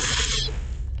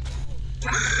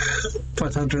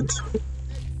 500.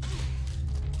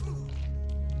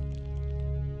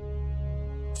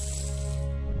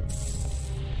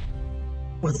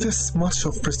 With this much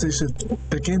of prestige,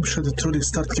 the game should truly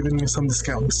start giving me some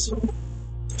discounts.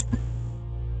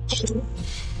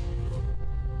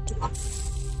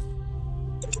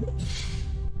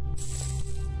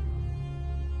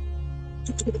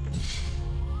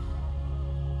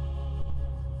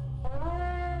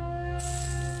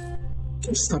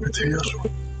 Stop it here.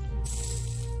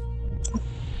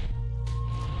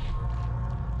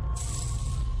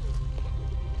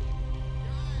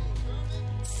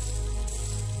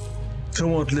 Two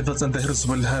more levels and the heroes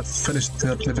will have finished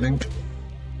their leveling.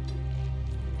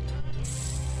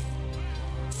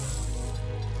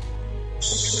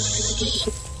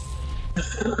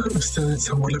 We still need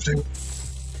some more leveling.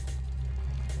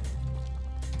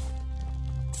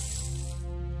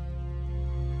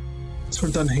 Once we're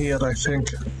done here, I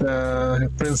think the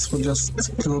prince will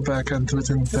just go back and do it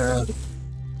in the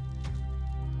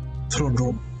throne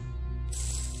room.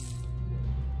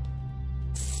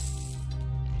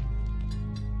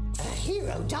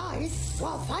 Died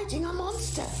while fighting a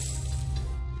monster.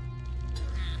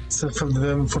 So for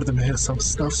them here some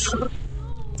stuff.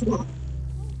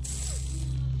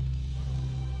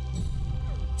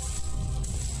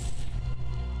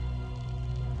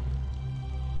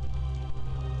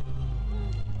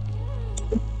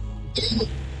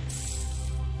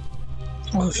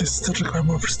 All of these still require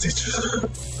more prestige.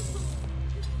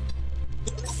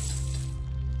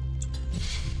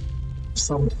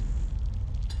 Some.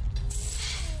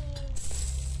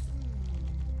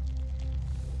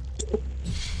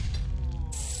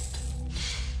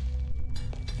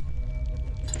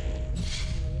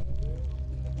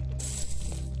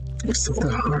 Piece of the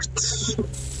heart.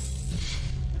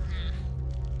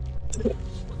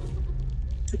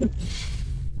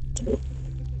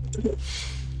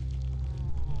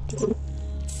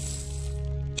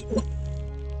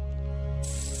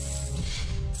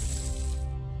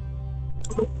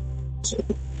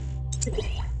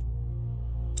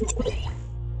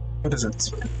 What is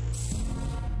it?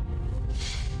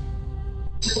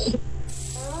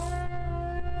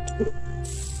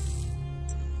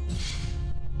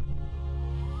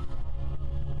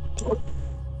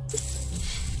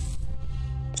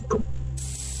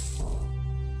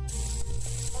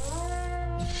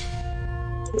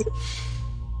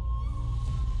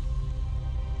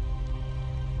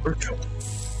 Work.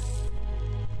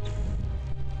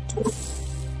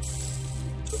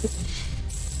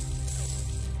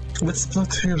 Let's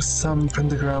put here some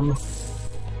pentagram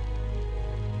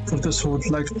for those who would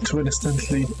like to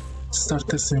instantly start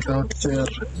testing out their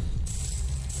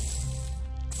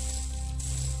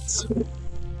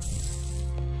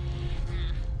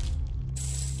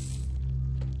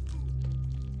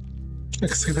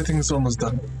excavating is almost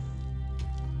done.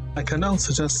 I can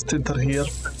also just enter here,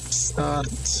 start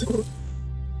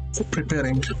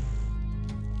preparing.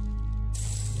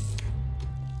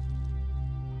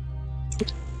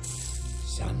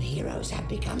 Some heroes have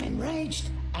become enraged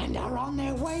and are on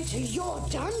their way to your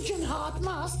dungeon, Heart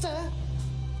Master.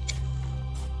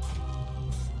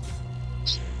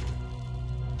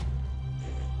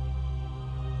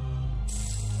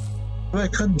 I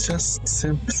could just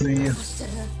simply Master,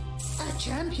 a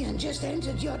champion just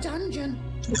entered your dungeon.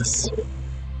 this.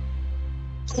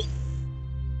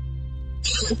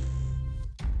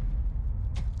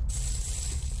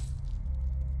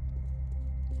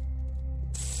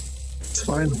 It's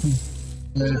fine.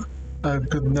 A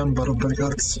good number of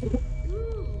bodyguards.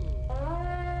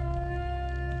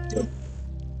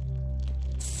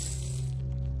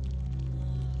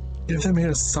 Give them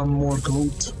here some more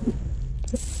gold.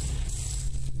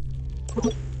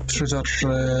 Treasure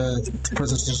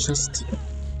predator chest.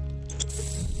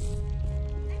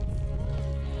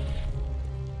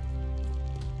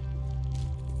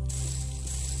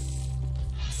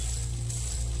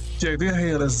 The idea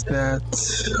here is that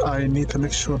I need to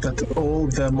make sure that all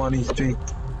the money they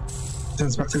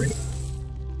sends back to me.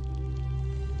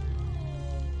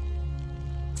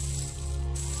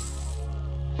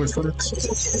 Wait for it.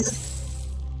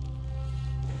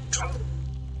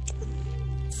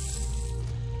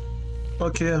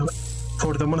 Okay,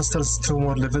 for the monsters 2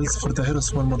 more levels, for the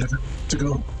heroes 1 more level to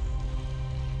go.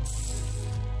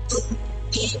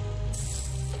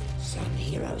 Some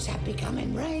heroes have become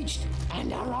enraged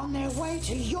and are on their way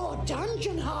to your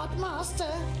dungeon, Heart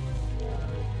Master.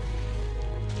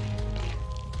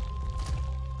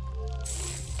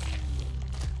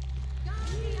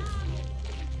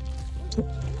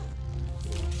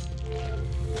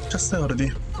 Just now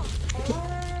already.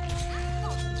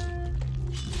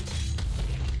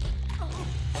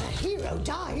 A hero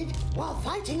died while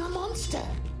fighting a monster.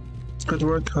 Good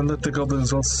work, and let the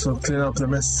goblins also clean up the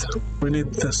mess. We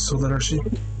need the soul energy.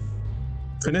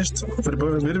 Finished? Very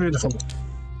beautiful.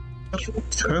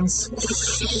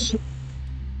 Hands.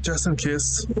 Just in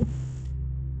case.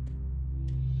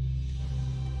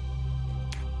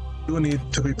 You need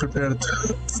to be prepared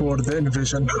for the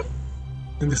invasion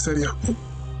in this area.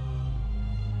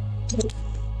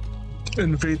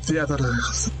 Invade the other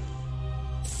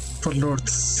for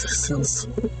Lord's cells.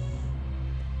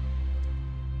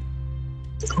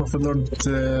 Of the Lord,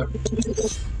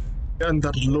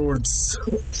 Underlord's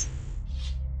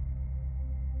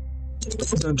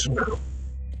dungeon.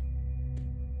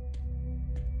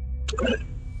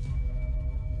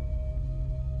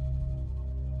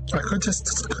 I could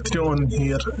just continue on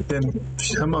here, then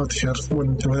come out here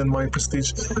within my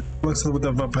prestige, also with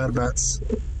the vampire bats.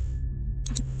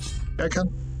 I can.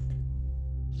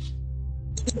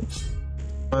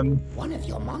 One of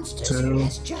your monsters 2,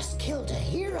 has just killed a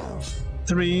hero.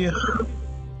 3.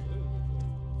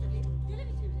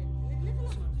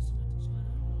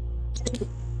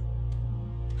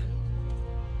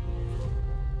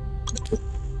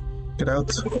 Get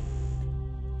out.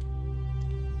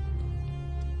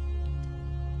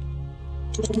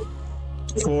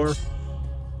 4.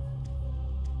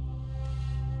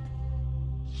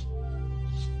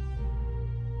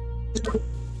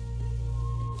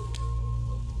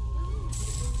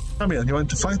 I mean, you want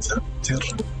to fight? Here.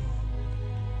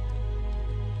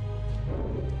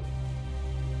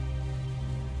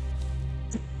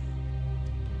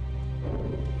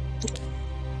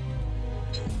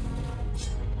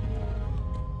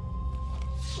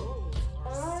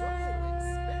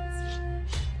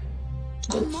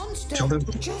 The monster Kill them.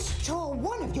 just tore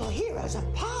one of your heroes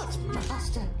apart,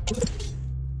 Master.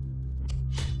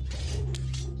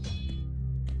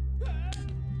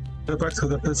 Go back to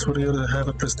the place where you have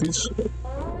a prestige.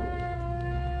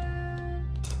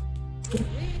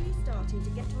 Really starting to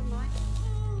get on my...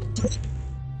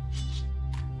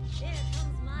 Here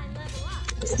comes my level up.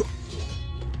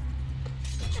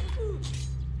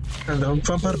 And the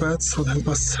vampire bats will help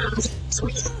us.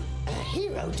 Sweet. A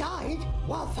hero died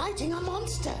while fighting a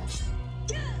monster.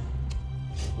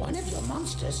 One of your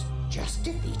monsters just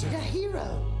defeated a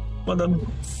hero. Well done.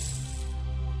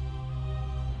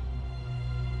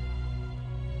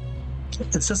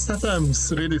 It's just that I'm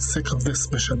really sick of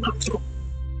this mission.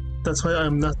 That's why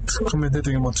I'm not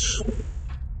commentating much.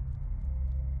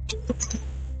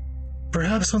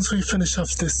 Perhaps once we finish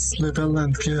off this level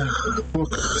and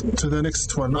walk to the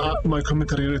next one, my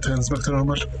commentary returns back to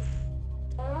normal.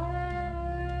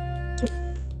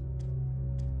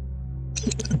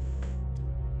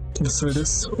 Let's try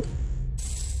this.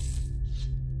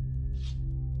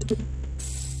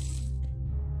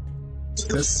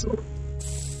 This.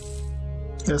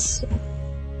 Yes.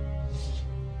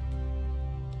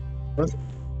 What?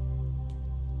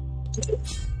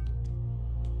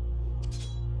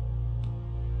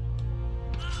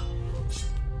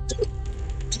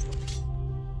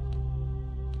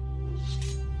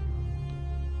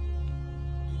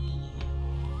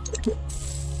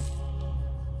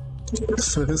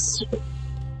 So this.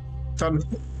 Done.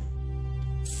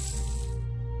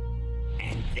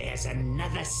 And there's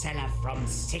another cellar from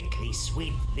Sickly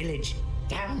Sweet Village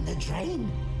down the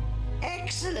drain.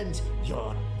 Excellent,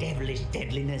 your devilish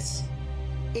deadliness.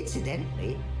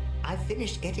 Incidentally, I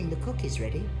finished getting the cookies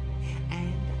ready,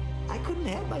 and I couldn't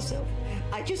help myself.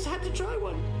 I just had to try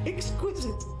one.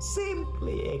 Exquisite,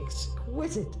 simply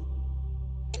exquisite.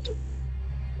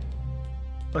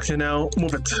 Okay, now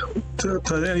move it to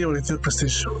the area with your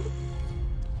prestige. You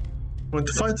want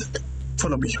to fight?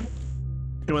 Follow me.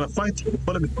 You want to fight?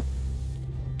 Follow me.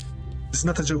 It's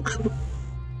not a joke.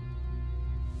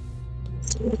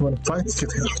 You want to fight?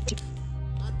 Get here.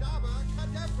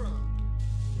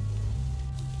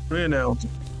 Right now.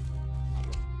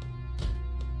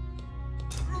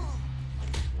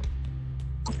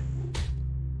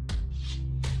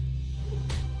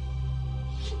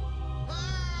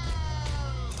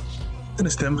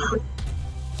 Finish them.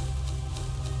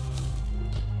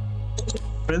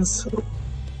 Friends,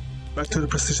 back to the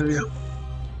prestige area.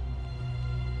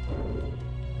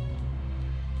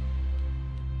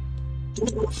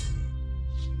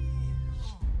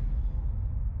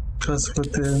 Because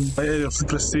with my area of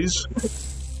prestige,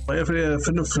 my area of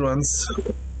influence,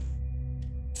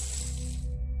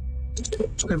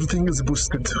 everything is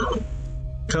boosted.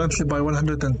 Currently by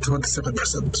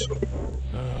 127%.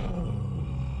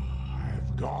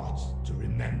 I've got to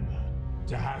remember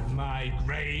to have my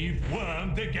grave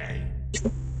wormed again.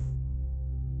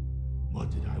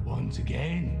 What did I want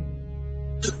again?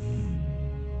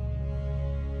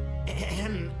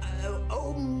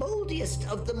 Oh, moldiest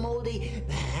of the moldy,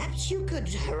 perhaps you could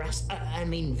harass,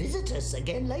 visit us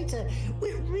again later.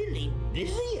 We're really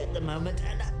busy at the moment,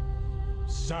 and...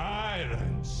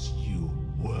 Silence, you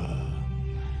worm.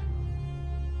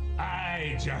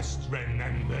 I just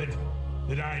remembered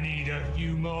that I need a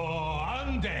few more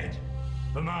undead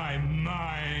for my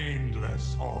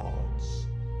mindless hordes.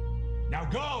 Now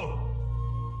go!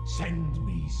 Send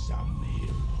me some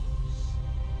heroes.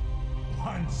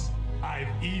 Once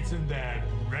I've eaten their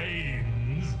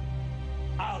brains,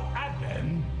 I'll add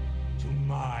them to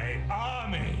my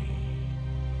army.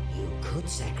 You could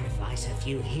sacrifice a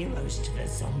few heroes to the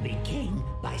Zombie King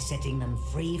by setting them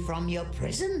free from your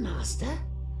prison, Master.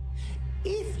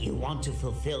 If you want to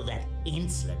fulfill that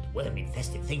insolent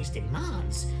worm-infested thing's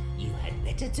demands, you had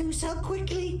better do so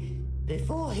quickly,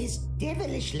 before his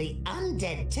devilishly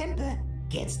undead temper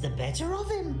gets the better of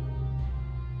him.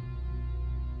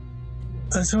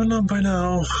 As you know by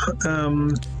now, I'm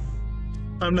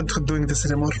not doing this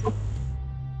anymore.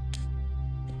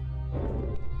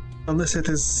 Unless it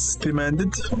is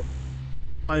demanded,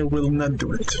 I will not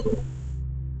do it.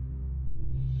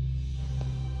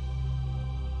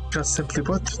 Just simply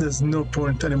put, there's no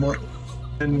point anymore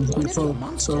in the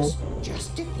phone, so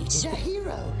just defeated a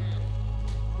hero.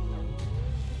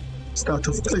 Start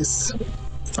of place.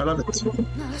 I love it.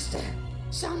 Master,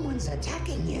 someone's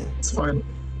attacking you. It's fine.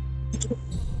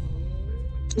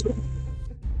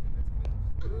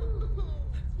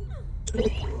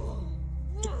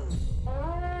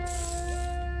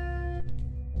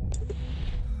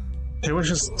 He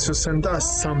wishes to send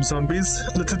us some zombies.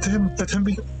 Let him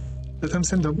be. Let him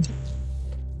send them.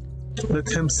 Let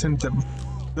him send them.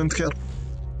 Don't care.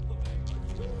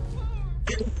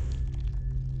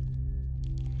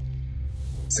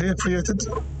 Say created.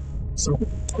 So.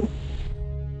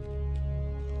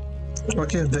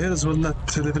 Okay, the heroes will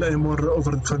not level anymore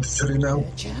over 23 now.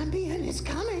 The champion is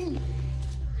coming.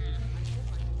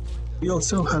 We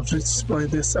also have reached by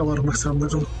this our maximum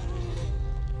level.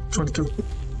 22.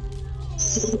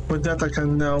 With that I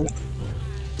can now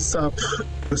Stop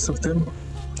rest of them.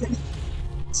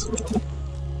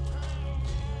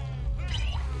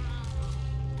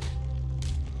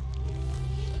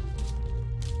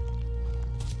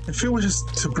 If he wishes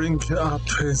to bring up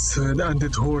his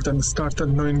undead horde and start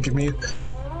annoying me,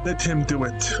 let him do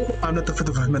it. I'm not afraid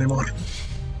of him anymore.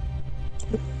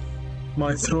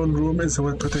 My throne room is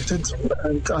well protected,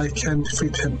 and I can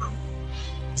defeat him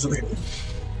easily.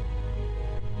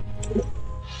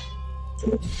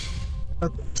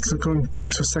 Not going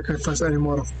to sacrifice any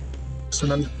more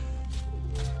personnel.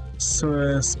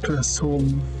 So, soul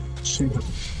shield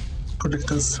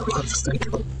collectors harvesting.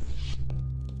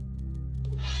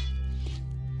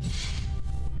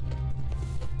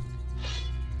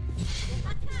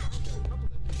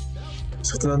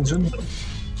 So the dungeon.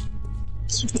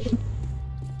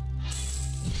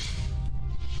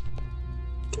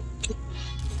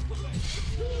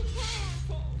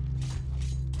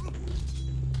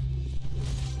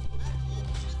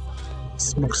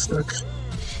 Smokestack.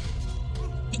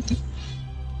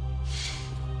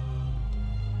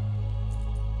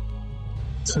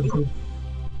 Simple.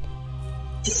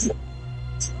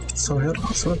 So here,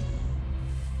 so.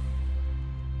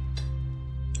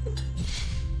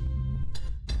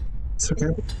 It's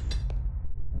okay.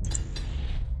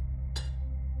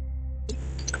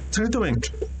 What are you doing?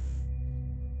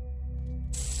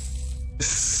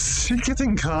 Is she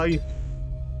getting high?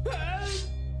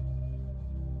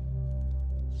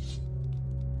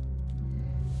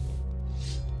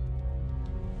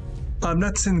 I'm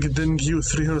not sending you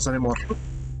 3 heroes anymore.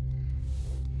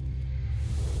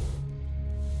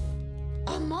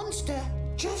 A monster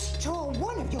just tore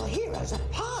one of your heroes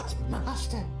apart,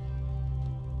 Master.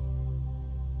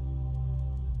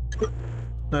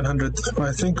 900.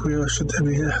 I think we should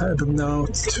be ahead now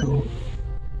to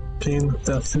gain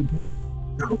the food.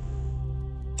 No.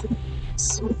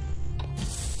 So,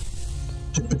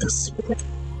 give me this.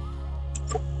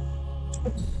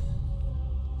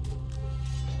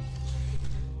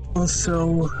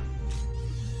 Also,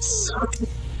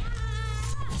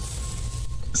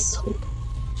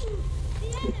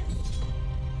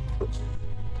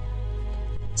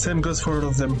 same goes for all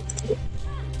of them.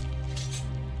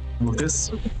 Move this.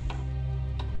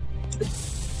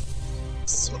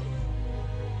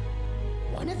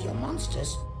 One of your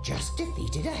monsters just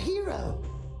defeated a hero.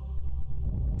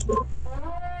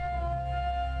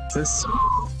 This.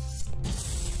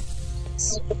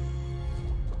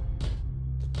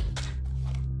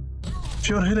 If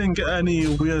you're hearing any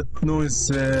weird noise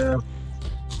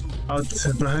out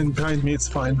behind me, it's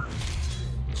fine.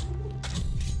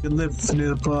 You live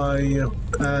nearby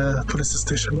a police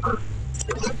station,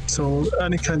 so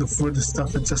any kind of weird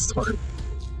stuff is just fine.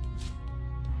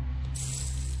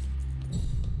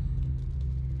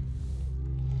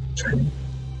 Okay,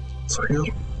 so here.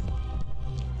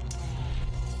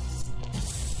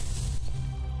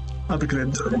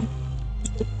 Upgrade.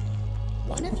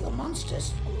 One of your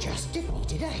monsters just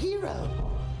defeated a hero.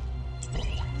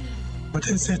 What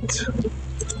is it?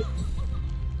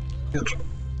 Here.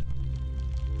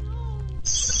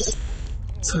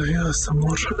 So here, some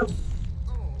more.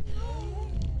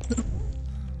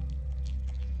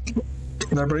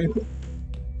 Library.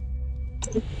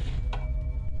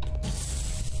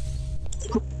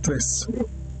 Place.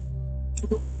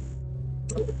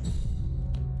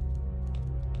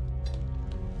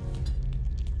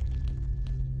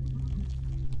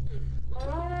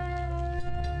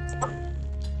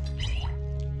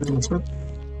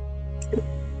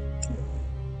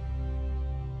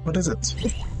 What is it?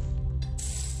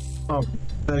 Oh,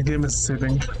 the game is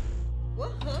saving.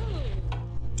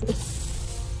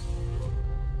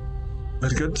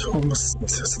 Very good, almost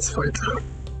satisfied.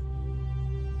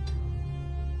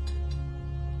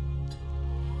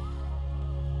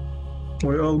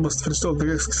 We almost finished all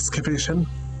the excavation.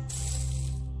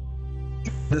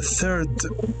 The third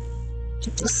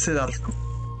cellar.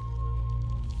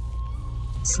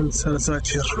 So it's right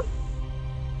here.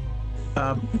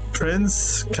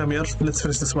 Prince, come here. Let's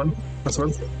finish this one as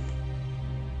well.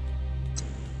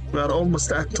 We are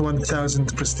almost at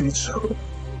 1000 prestige.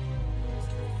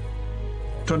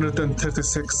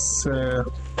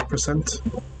 236%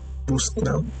 boost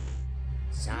now.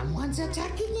 Someone's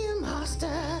attacking you, Master.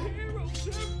 Heroes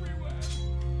everywhere.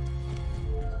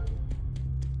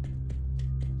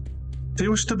 If they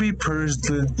wish to be purged,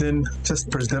 then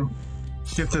just purge them.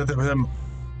 Give them.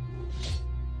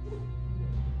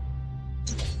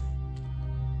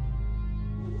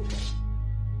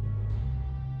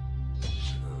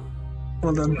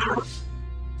 Well done.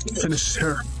 Finish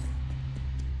her.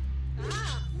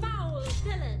 Foul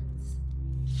villains!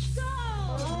 Go!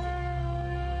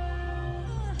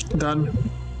 Done.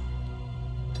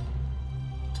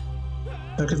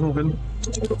 Now get moving.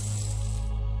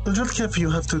 So just careful, you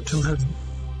have to tell her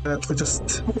that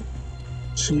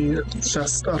she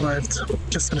just arrived.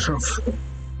 Just finish her off.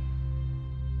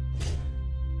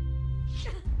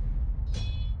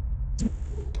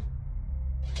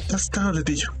 Just tell her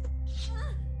ready.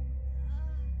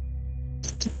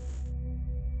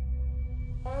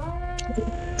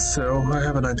 So, I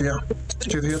have an idea.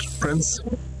 Get here, Prince.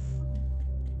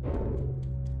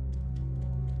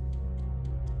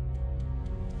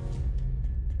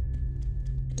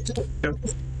 Yep.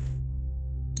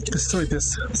 Destroy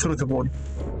this through the wall.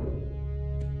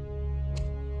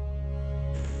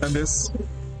 And this.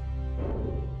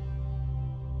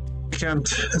 You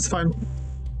can't, it's fine.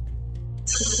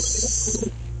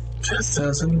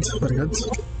 1,000, very good.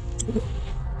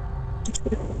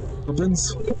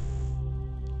 Goblins.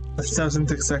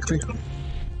 1,000 exactly.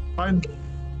 Fine.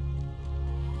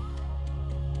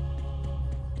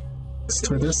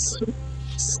 Destroy this.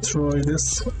 Destroy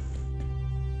this.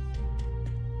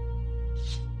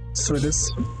 Destroy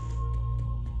this.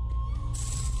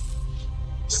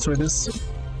 Destroy this.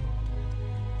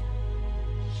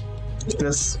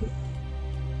 This.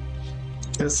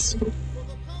 This.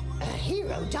 A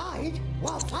hero died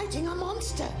while fighting a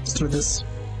monster. Destroy this.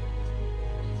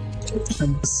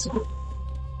 And this.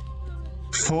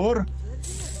 4.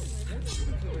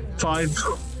 5.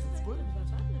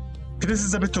 This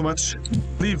is a bit too much.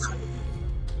 Leave.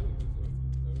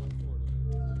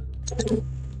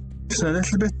 It's a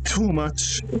little bit too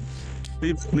much.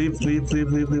 Leave.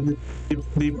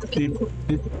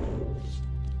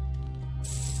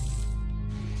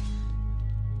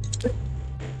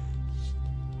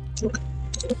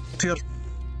 Here.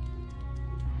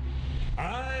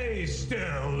 I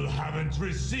still haven't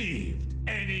received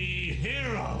any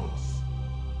heroes.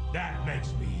 That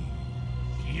makes me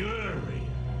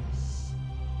furious.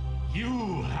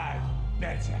 You had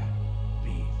better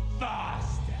be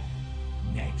faster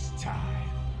next time.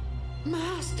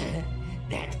 Master,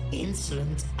 that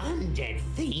insolent undead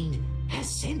fiend has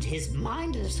sent his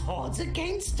mindless hordes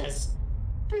against us.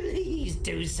 Please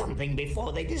do something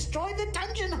before they destroy the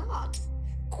dungeon hut.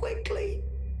 Quickly.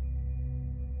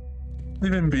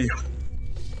 Leave him be.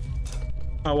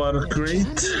 Our great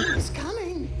Champion is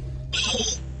coming.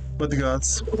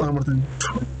 bodyguards, armored in.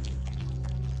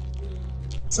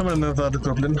 Summon another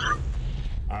goblin.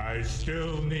 I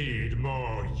still need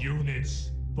more units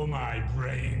for my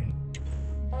brain.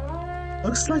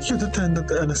 Looks like you attended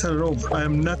an SRO. I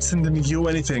am not sending you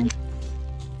anything.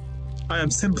 I am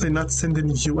simply not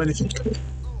sending you anything.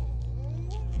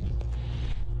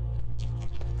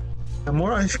 The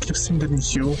more I keep sending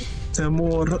you, the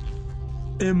more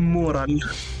immoral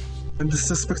and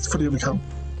disrespectful you become.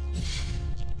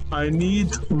 I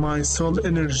need my soul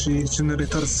energy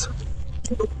generators.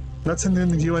 Not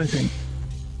sending you anything.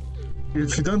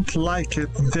 If you don't like it,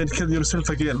 then kill yourself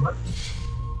again.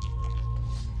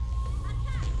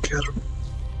 Here.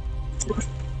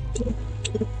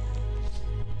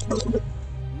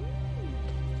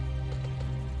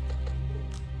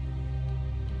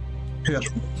 Here.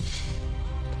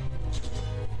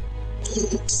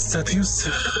 Statues.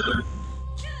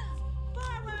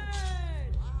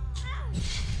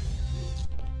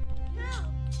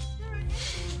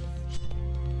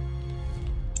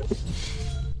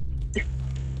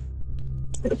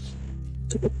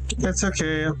 It's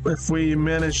okay. If we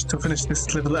manage to finish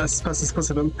this level as fast as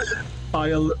possible,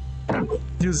 I'll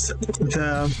use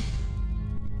the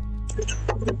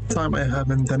time I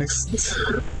have in the next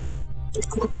mission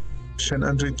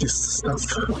and read this stuff.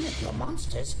 One of your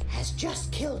monsters has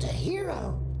just killed a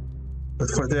hero.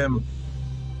 But for them,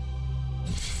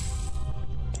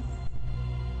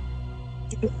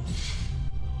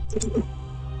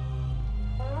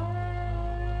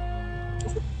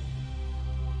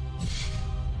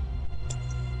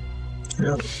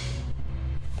 yeah,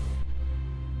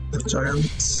 the giant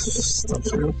stuff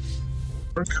here.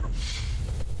 Work.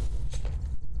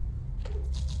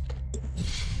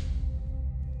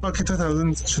 Okay,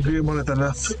 2,000 should be more than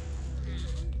enough.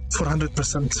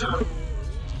 400%.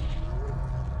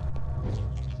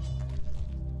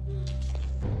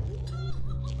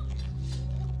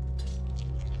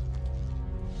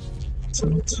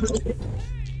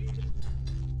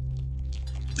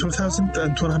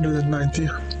 $2,190.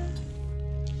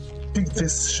 I think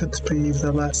this should be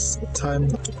the last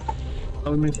time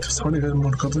I'll meet some even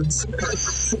more goblins.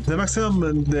 The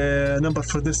maximum the number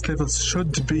for this level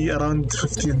should be around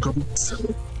 15 goblins.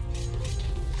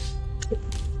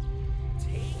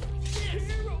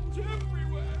 Heroes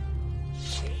everywhere.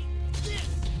 Take this.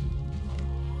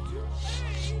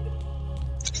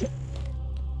 To aid.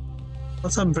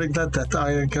 Also, I'm very glad that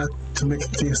I got to make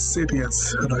these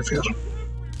idiots arrive here.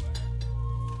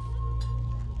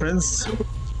 Friends,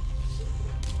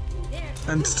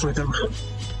 and destroy them.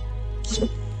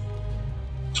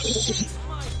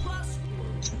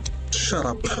 Shut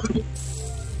up.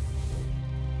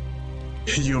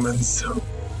 Humans.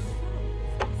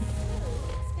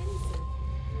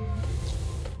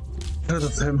 Heard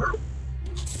of him.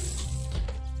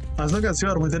 As long as you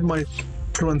are within my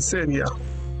influence area,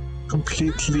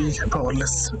 completely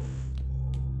powerless.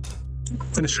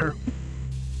 Finish her.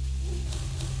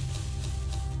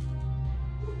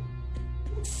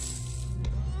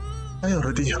 I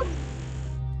already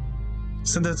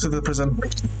send her to the prison.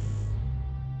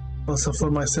 Also for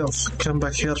myself, come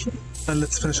back here and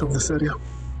let's finish off this area.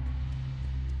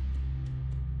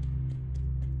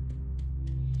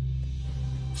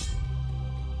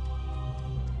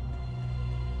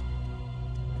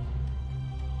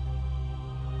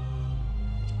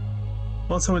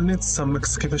 Also, we'll need some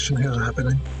excavation here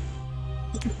happening,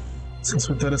 since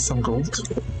there is some gold,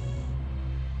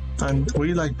 and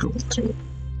we like gold.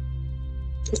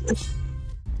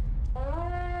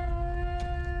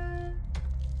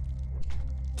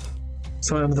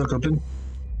 So another goblin.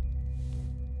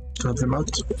 Got them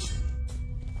out.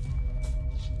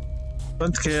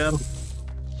 Don't care.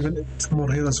 Even if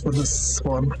more heroes for this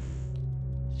one.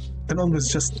 Can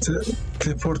always just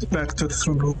teleport back to the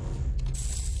throne room.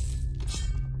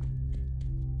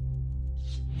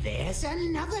 There's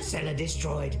another cellar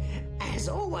destroyed. As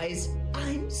always,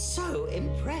 I'm so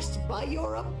impressed by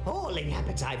your appalling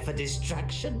appetite for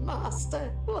destruction,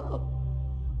 Master. Whoa.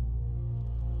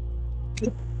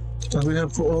 And we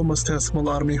have almost a small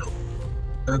army.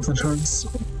 That insurance.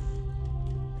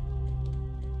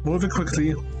 Moving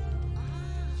quickly.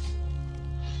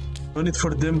 No need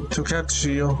for them to catch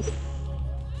you.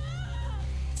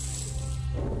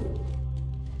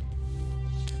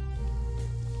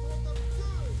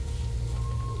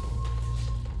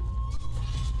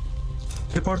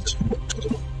 Report.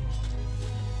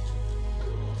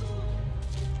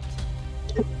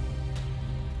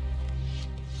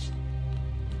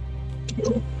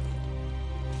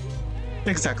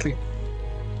 Exactly.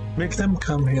 Make them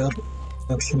come here.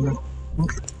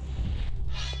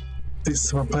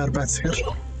 These vampire bats here.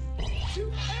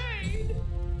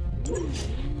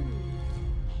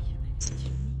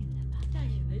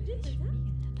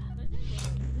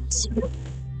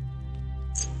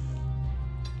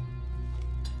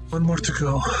 One more to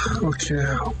go. Okay.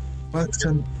 What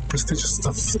kind of prestigious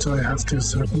stuff do I have to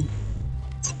serve?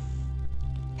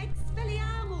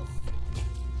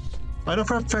 I know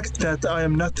for a fact that I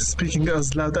am not speaking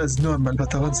as loud as normal,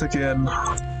 but once again,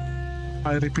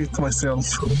 I repeat myself.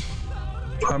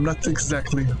 I'm not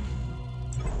exactly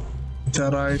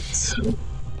the right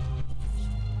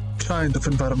kind of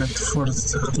environment for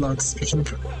loud speaking.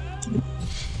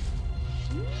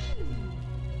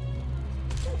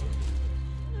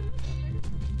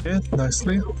 Okay,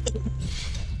 nicely.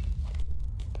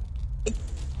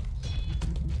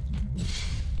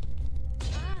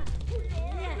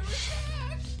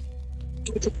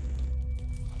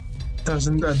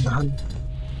 Thousand and 100.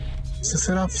 Is this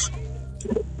enough?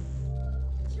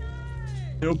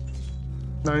 Nope.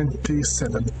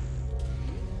 97.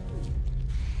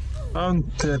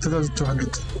 And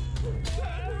 2,200.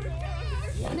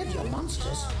 One of your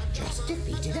monsters just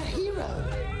defeated a hero.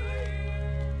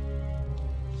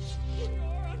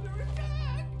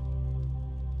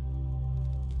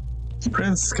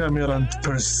 Prince, come here and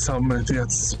purge some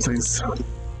idiots, please.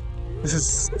 This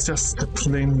is just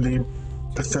plainly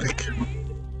pathetic.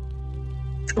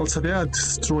 Also, they are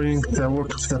destroying the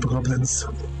work of the goblins.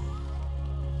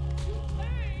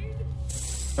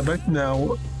 And right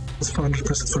now, it's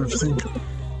 400% for everything.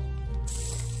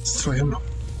 Destroy him.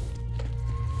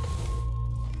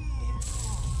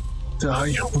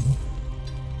 Die.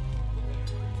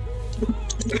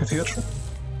 Get here.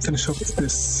 Finish up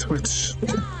this switch.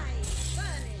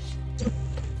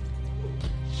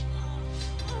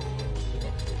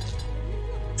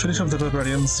 Finish up the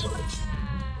barbarians.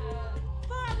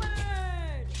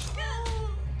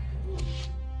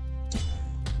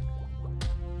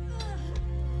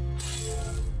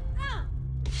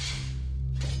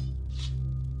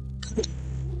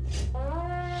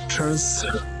 Chars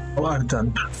are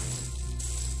done.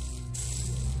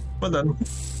 Well done.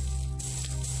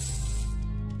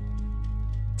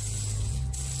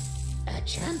 A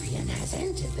champion has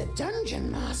entered the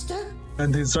dungeon, Master.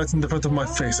 And he's right in the front of my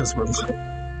face as well.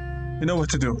 You know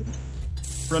what to do.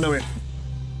 Run away.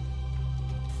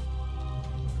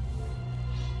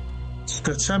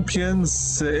 The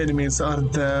champion's enemies are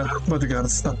the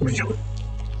bodyguards, not me.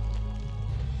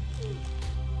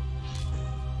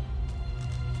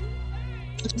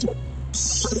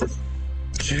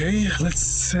 Okay,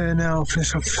 let's now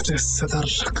finish off this other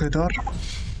corridor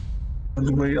on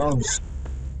the way of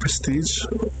prestige.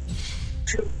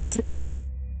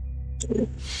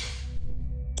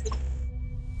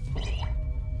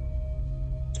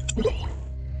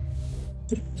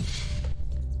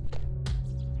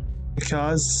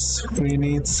 Because we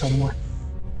need some more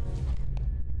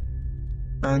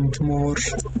and more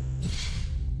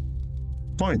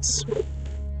points.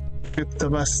 Get the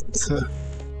best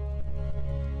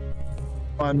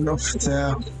one of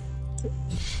the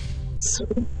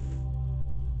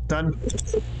done.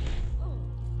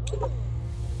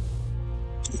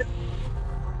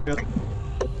 Here.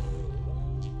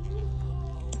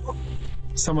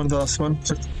 Someone the last one.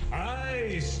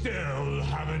 I still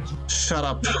haven't. Shut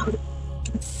up.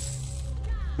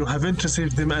 You haven't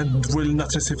received them and will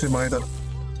not receive them either.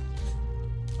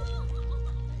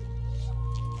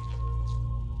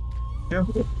 Yeah.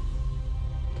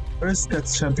 Where is that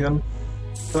champion?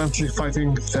 Currently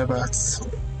fighting the bats.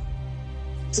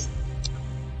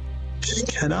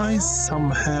 Can I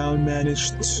somehow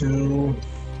manage to...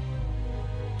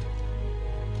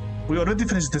 We already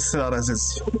finished this as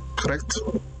is, correct?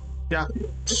 Yeah.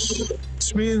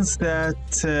 Which means that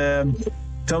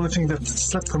the only thing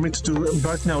that's left for me to do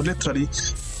right now, literally,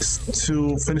 is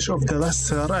to finish off the last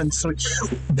cellar, and sorry,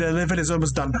 the level is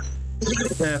almost done.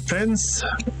 Friends,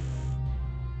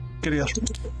 get here.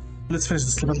 Let's finish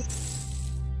this level.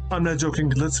 I'm not joking,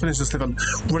 let's finish this level.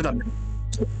 We're done.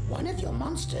 One of your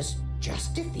monsters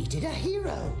just defeated a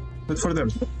hero. Good for them.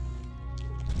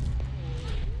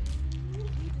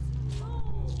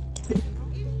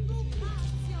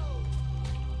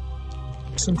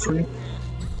 Free.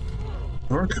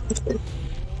 Work.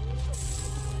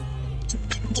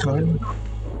 Time.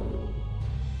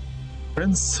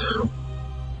 Prince.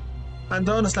 And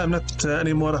honestly, I'm not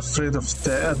any more afraid of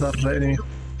the other enemy.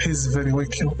 He's very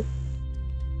weak, you know.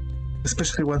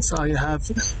 Especially once I have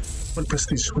one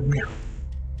prestige with me.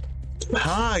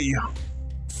 Hi!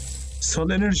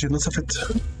 Soul energy, lots of it.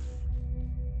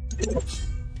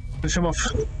 Finish him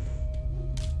off.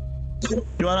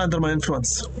 You are under my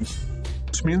influence.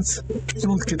 Which means you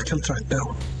will get killed right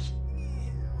now.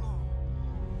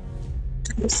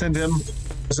 Send him.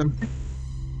 Prison.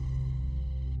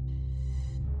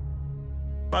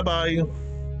 Bye bye.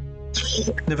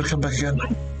 Never come back again.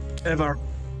 Ever.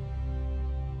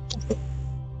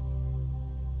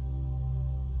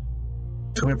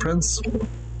 Come here, Prince.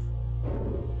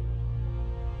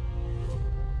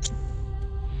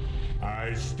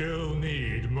 I still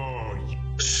need more.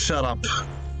 Shut up.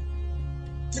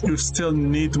 You still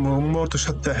need more to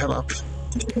shut the hell up.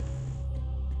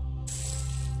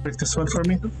 Break this one for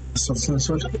me. This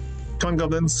one. Come on,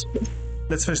 goblins.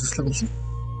 Let's finish this level.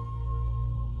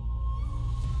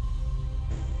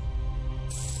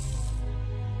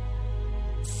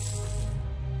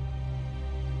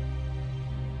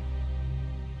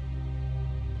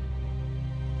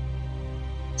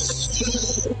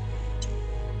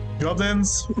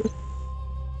 Goblins.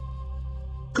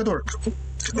 Good work.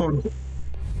 Keep on.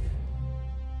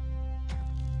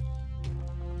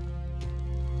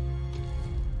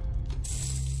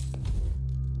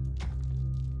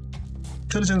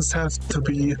 Intelligence has to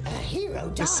be A hero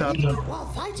died sad. while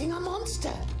fighting a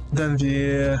monster. Then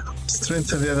the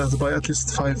strength and the others by at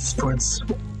least 5 points.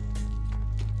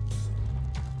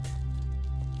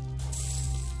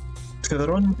 The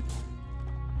other one.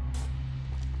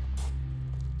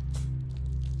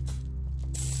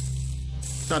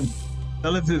 Done. Now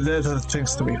leave the other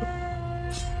things to me.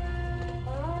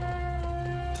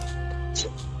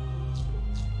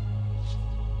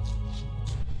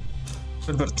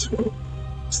 Albert,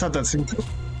 stop dancing.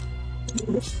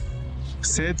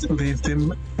 Said leave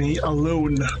me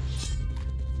alone.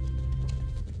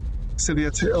 Said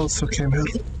yet he also came here.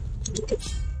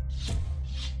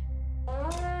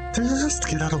 Just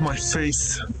get out of my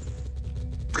face,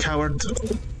 coward.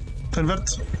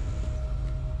 Convert.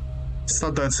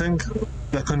 Stop dancing.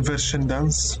 The conversion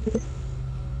dance.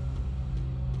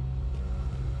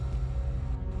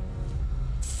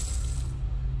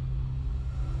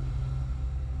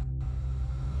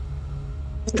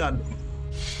 Done.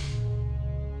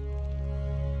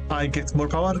 I get more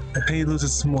power, he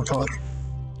loses more power.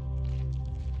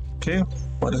 Okay,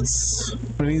 what else?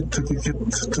 We need to get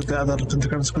to the other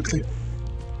pentagrams quickly.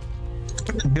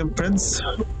 Give Prince.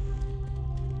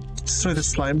 Destroy the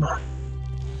slime.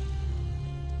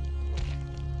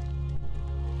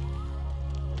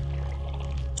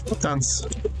 Dance.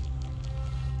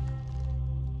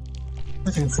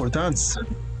 Looking for dance.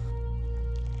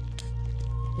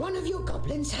 One of your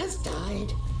goblins has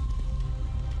died.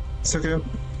 It's okay.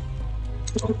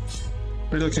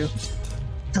 Really okay.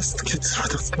 Just get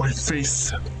rid of my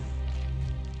face.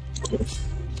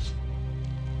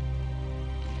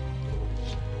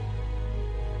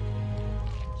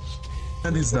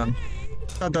 And he's done.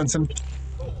 Not dancing.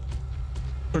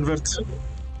 Convert.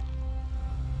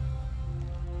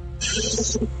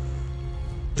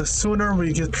 The sooner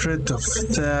we get rid of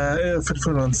the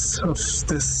influence of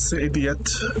this idiot,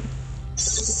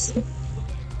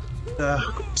 the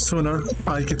sooner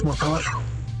I get more power.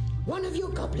 One of your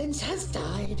goblins has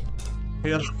died.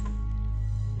 Here.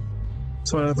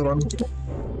 So another one.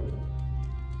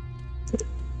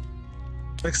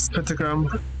 Next pentagram.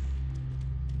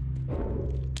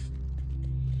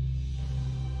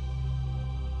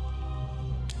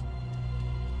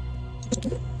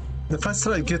 The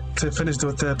faster I get finished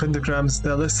with the pentagrams,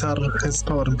 the lesser his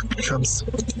power becomes.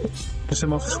 Push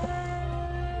him off.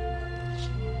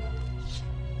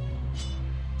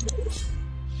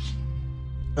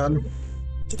 Done.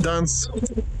 Dance.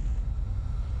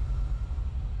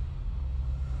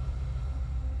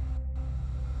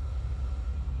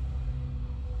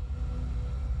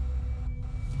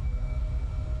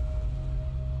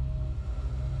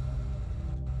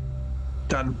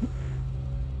 Done.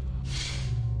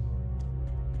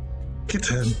 Get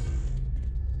him.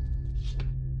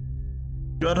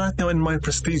 You are right now in my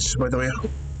prestige, by the way.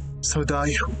 So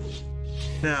die.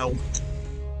 Now.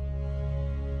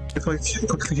 Get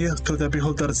quickly here to the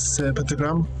beholder's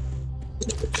pentagram.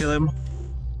 Kill him.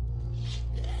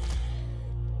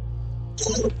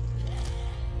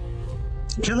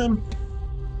 Kill him.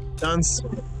 Dance.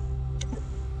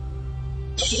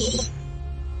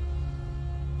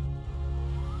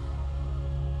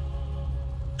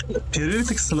 He really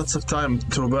takes lots of time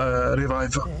to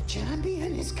revive. The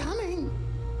champion is coming.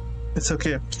 It's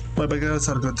okay. My baggers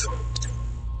are good.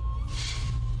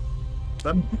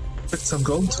 Then, pick some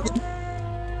gold.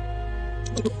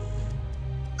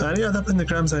 Any other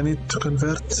pentagrams I need to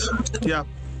convert? Yeah.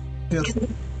 Here.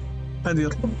 And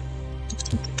here.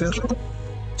 There.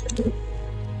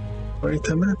 Wait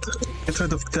a minute. Get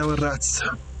rid of the tower rats.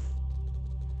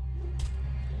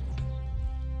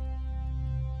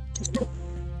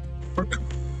 Work.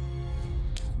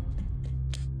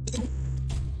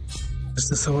 Is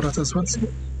this our rat as well?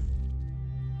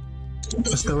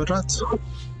 Is our rat?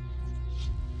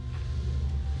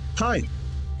 Hi.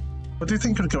 What do you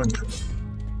think you're going?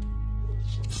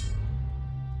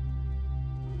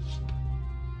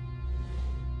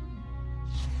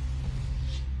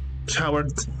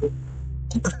 Coward.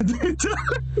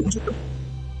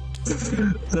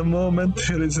 The moment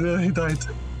he reached there, he died.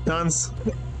 Dance.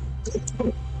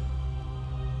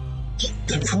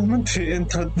 The moment he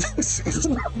entered this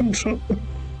room.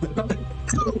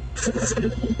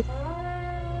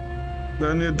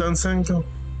 Then you're dancing.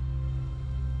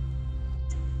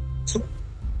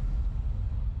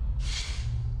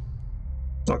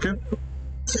 Okay.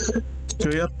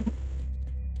 Here.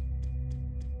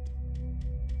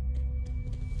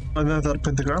 Another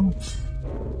pentagram.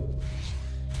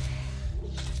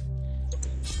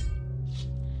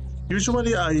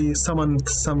 Usually I summoned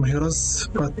some heroes,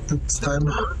 but it's time.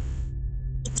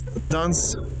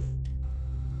 Dance.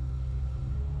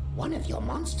 One of your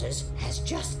monsters has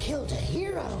just killed a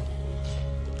hero.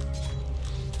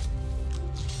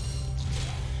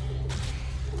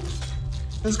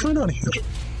 What's going on here?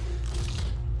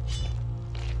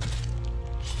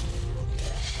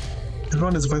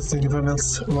 Everyone is fighting everyone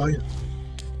else. Why?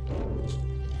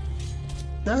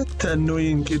 That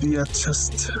annoying idiot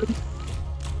just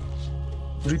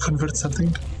reconvert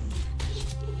something.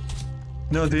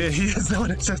 No, he is the one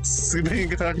that's just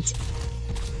being attacked.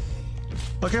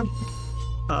 Okay.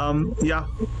 Yeah.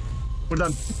 We're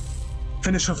done.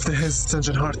 Finish off his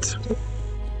dungeon heart.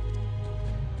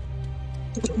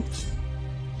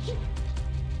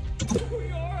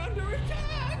 We are under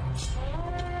attack!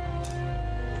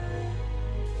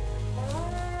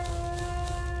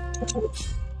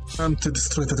 Time to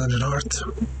destroy the dungeon heart.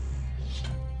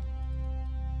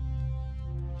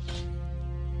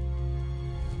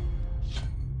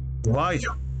 Why?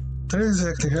 They're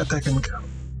exactly attacking.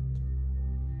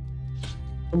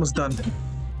 Almost done.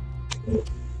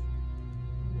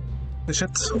 Finish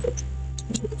it.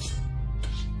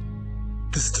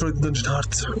 Destroy the dungeon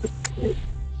heart.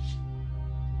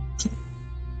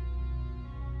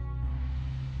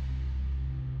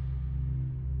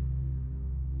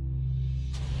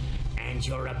 And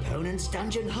your opponent's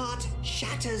dungeon heart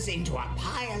shatters into a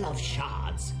pile of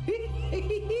shards.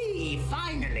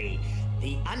 Finally,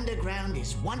 the underground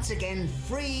is once again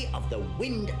free of the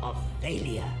wind of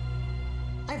failure.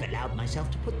 I've allowed myself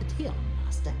to put the tea on,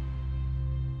 Master.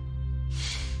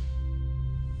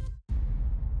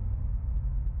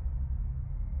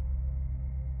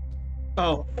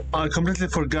 Oh, I completely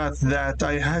forgot that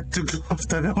I had to go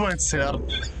after the points here.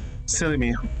 Silly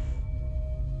me.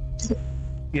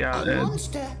 Yeah, A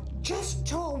monster just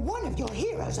tore one of your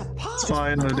heroes apart. it's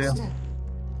fine, Lydia.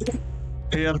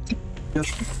 Here.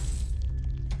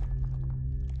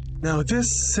 Now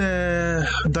this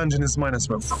dungeon is mine as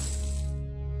well,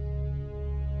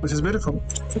 which is beautiful.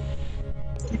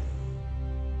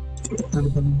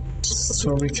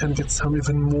 So we can get some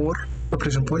even more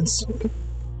operation points.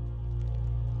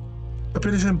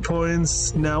 Operation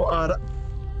points now are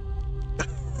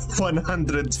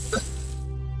 100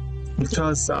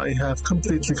 because I have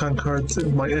completely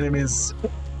conquered my enemy's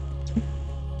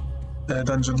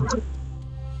dungeon.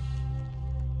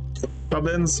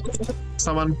 Goblins,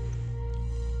 someone.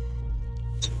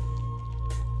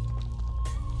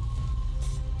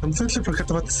 Completely forgot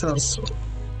about the cells.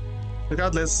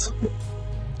 Regardless,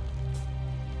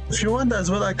 if you want as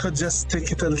well, I could just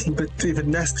take it a little bit even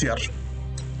nastier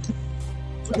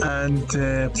and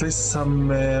place some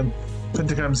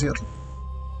pentagrams here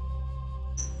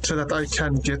so that I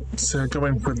can get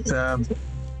going with the.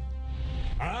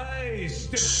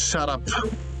 Shut up.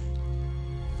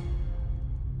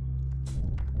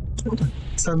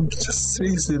 Some just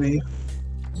easily.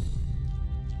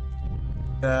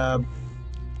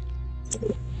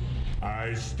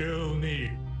 I still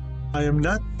need. I am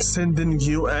not sending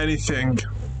you anything,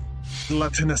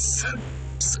 Latinus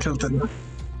skeleton.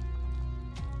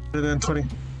 120.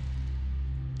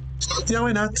 Yeah,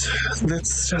 why not?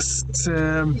 Let's just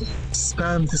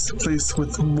spam this place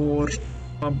with more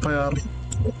vampire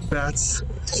bats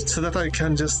so that I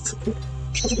can just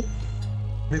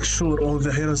make sure all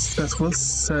the heroes that will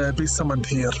be summoned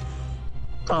here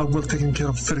are well taken care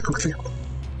of very quickly.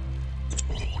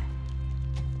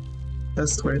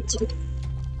 Let's wait.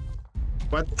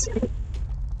 What?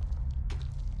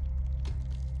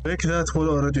 Break that wall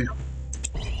already.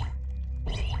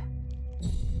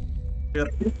 Here.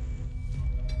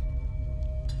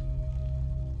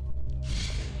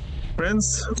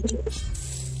 Friends,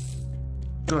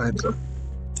 go ahead.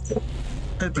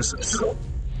 Help yourself.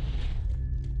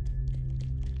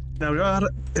 Now you are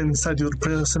inside your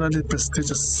personally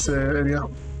prestigious area,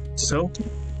 so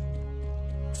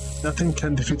nothing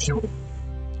can defeat you.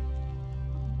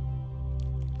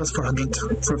 That's 400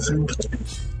 for everything.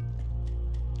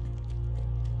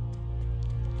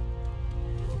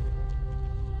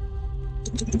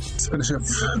 Let's finish off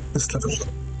this level.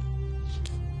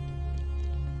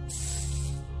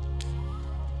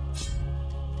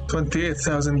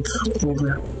 $28,000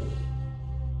 probably.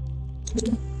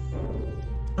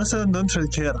 I don't really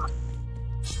care.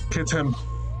 Get him.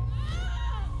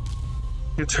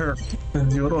 Get her in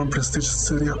your own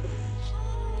prestigious area.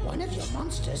 One of your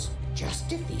monsters just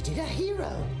defeated a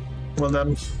hero. Well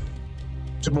done.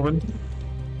 Keep moving.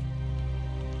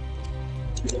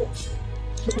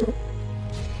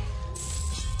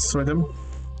 Sweat them.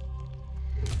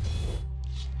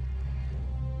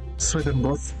 Sweat them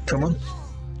both. Come on.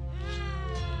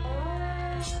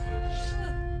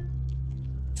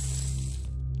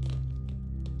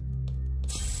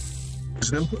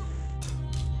 Them.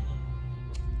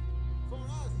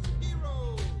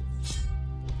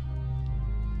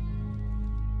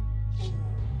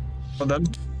 Well done.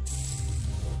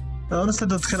 I honestly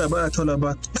don't care at all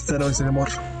about the noise anymore.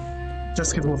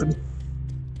 Just keep moving.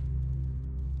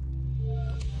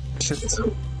 Shit.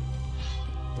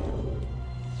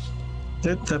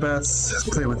 Let the bats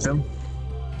play with them.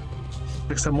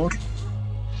 Break some more.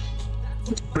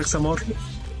 Break some more.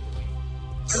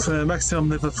 Maximum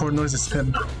level 4 noise is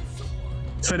 10.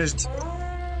 Finished.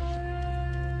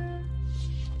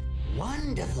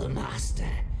 Wonderful, Master.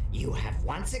 You have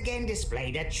once again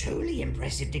displayed a truly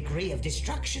impressive degree of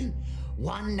destruction.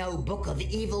 One no book of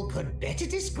evil could better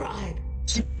describe.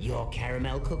 Your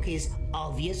caramel cookies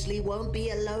obviously won't be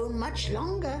alone much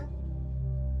longer.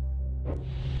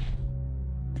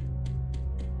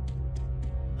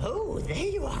 Oh, there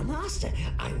you are, Master.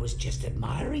 I was just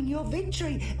admiring your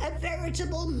victory. A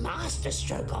veritable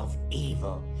masterstroke of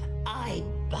evil. I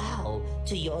bow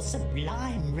to your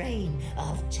sublime reign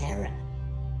of terror.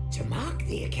 To mark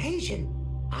the occasion,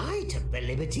 I took the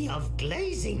liberty of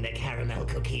glazing the caramel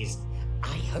cookies.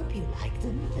 I hope you like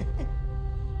them.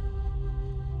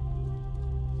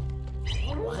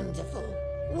 Wonderful,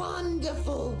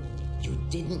 wonderful. You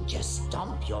didn't just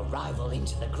stomp your rival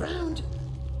into the ground,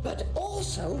 but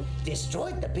also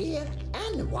destroyed the beer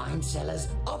and wine cellars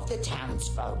of the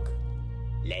townsfolk.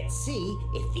 Let's see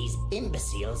if these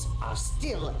imbeciles are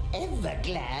still ever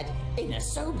glad in a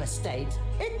sober state.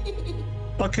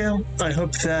 Okay, I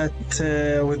hope that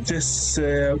with this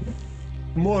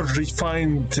more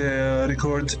refined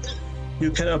record, You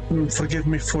can forgive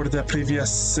me for the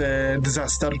previous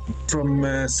disaster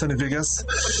from Sunny Vegas.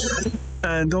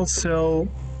 And also,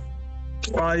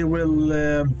 I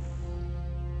will...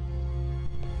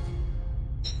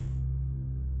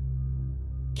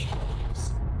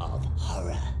 Caves of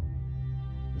horror.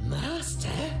 Master,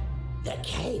 the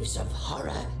caves of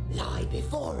horror lie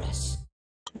before us.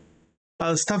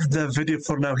 I'll stop the video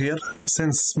for now here,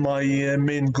 since my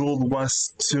main goal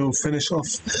was to finish off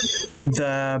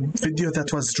the video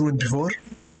that was ruined before.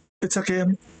 It's okay,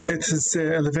 it is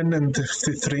 11 and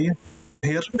 53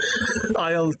 here.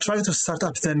 I'll try to start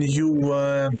up the new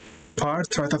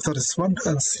part right after this one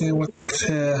and see what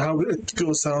how it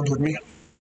goes around with me.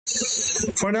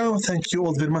 For now, thank you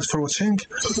all very much for watching.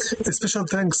 A special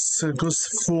thanks goes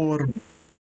for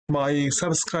my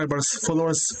subscribers,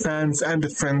 followers, fans, and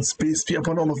friends. Peace be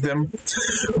upon all of them.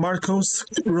 Marcos,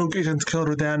 Rogue Agent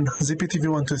Kelrodan,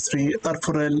 ZPTV123,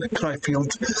 Arforel,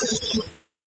 Cryfield.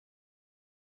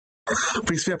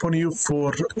 Peace be upon you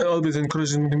for always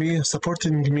encouraging me,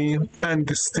 supporting me, and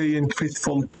staying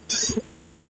faithful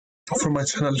for my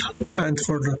channel and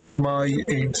for my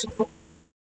aid.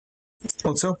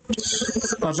 Also,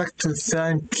 I'd like to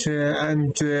thank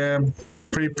and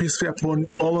pray peace be upon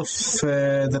all of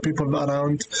the people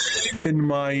around in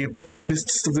my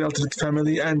Beasts of the Altered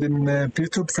family and in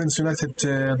YouTube Friends United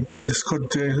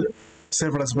Discord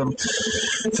server as well.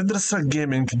 Thunderstruck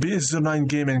Gaming, BS09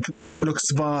 Gaming,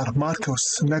 Luxbar,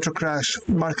 Marcos, Nitro Crash,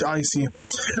 Mark Icy,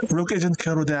 Rogue Agent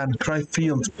Kerodan,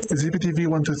 Cryfield,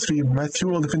 ZPTV123, Matthew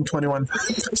 1121,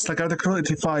 Slagada Crow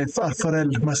 85,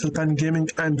 Arforel, Marcelpan Gaming,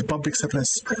 and Bob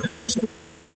Express.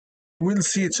 We'll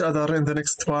see each other in the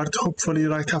next part, hopefully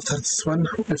right after this one.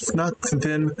 If not,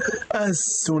 then as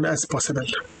soon as possible.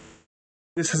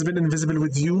 This has been Invisible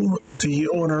with you, the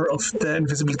owner of the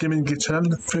Invisible Gaming channel,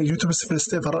 YouTube's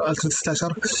first ever Altered Slasher.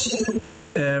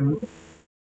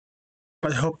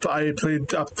 I hope I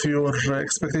played up to your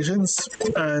expectations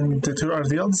and to your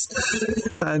ideals,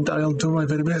 and I'll do my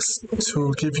very best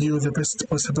to give you the best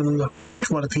possible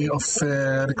quality of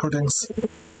recordings.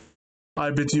 I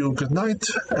bid you good night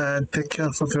and take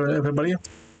care for everybody.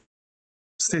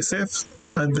 Stay safe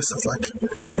and best of luck.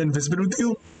 Invisible with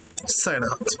you, sign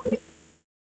out.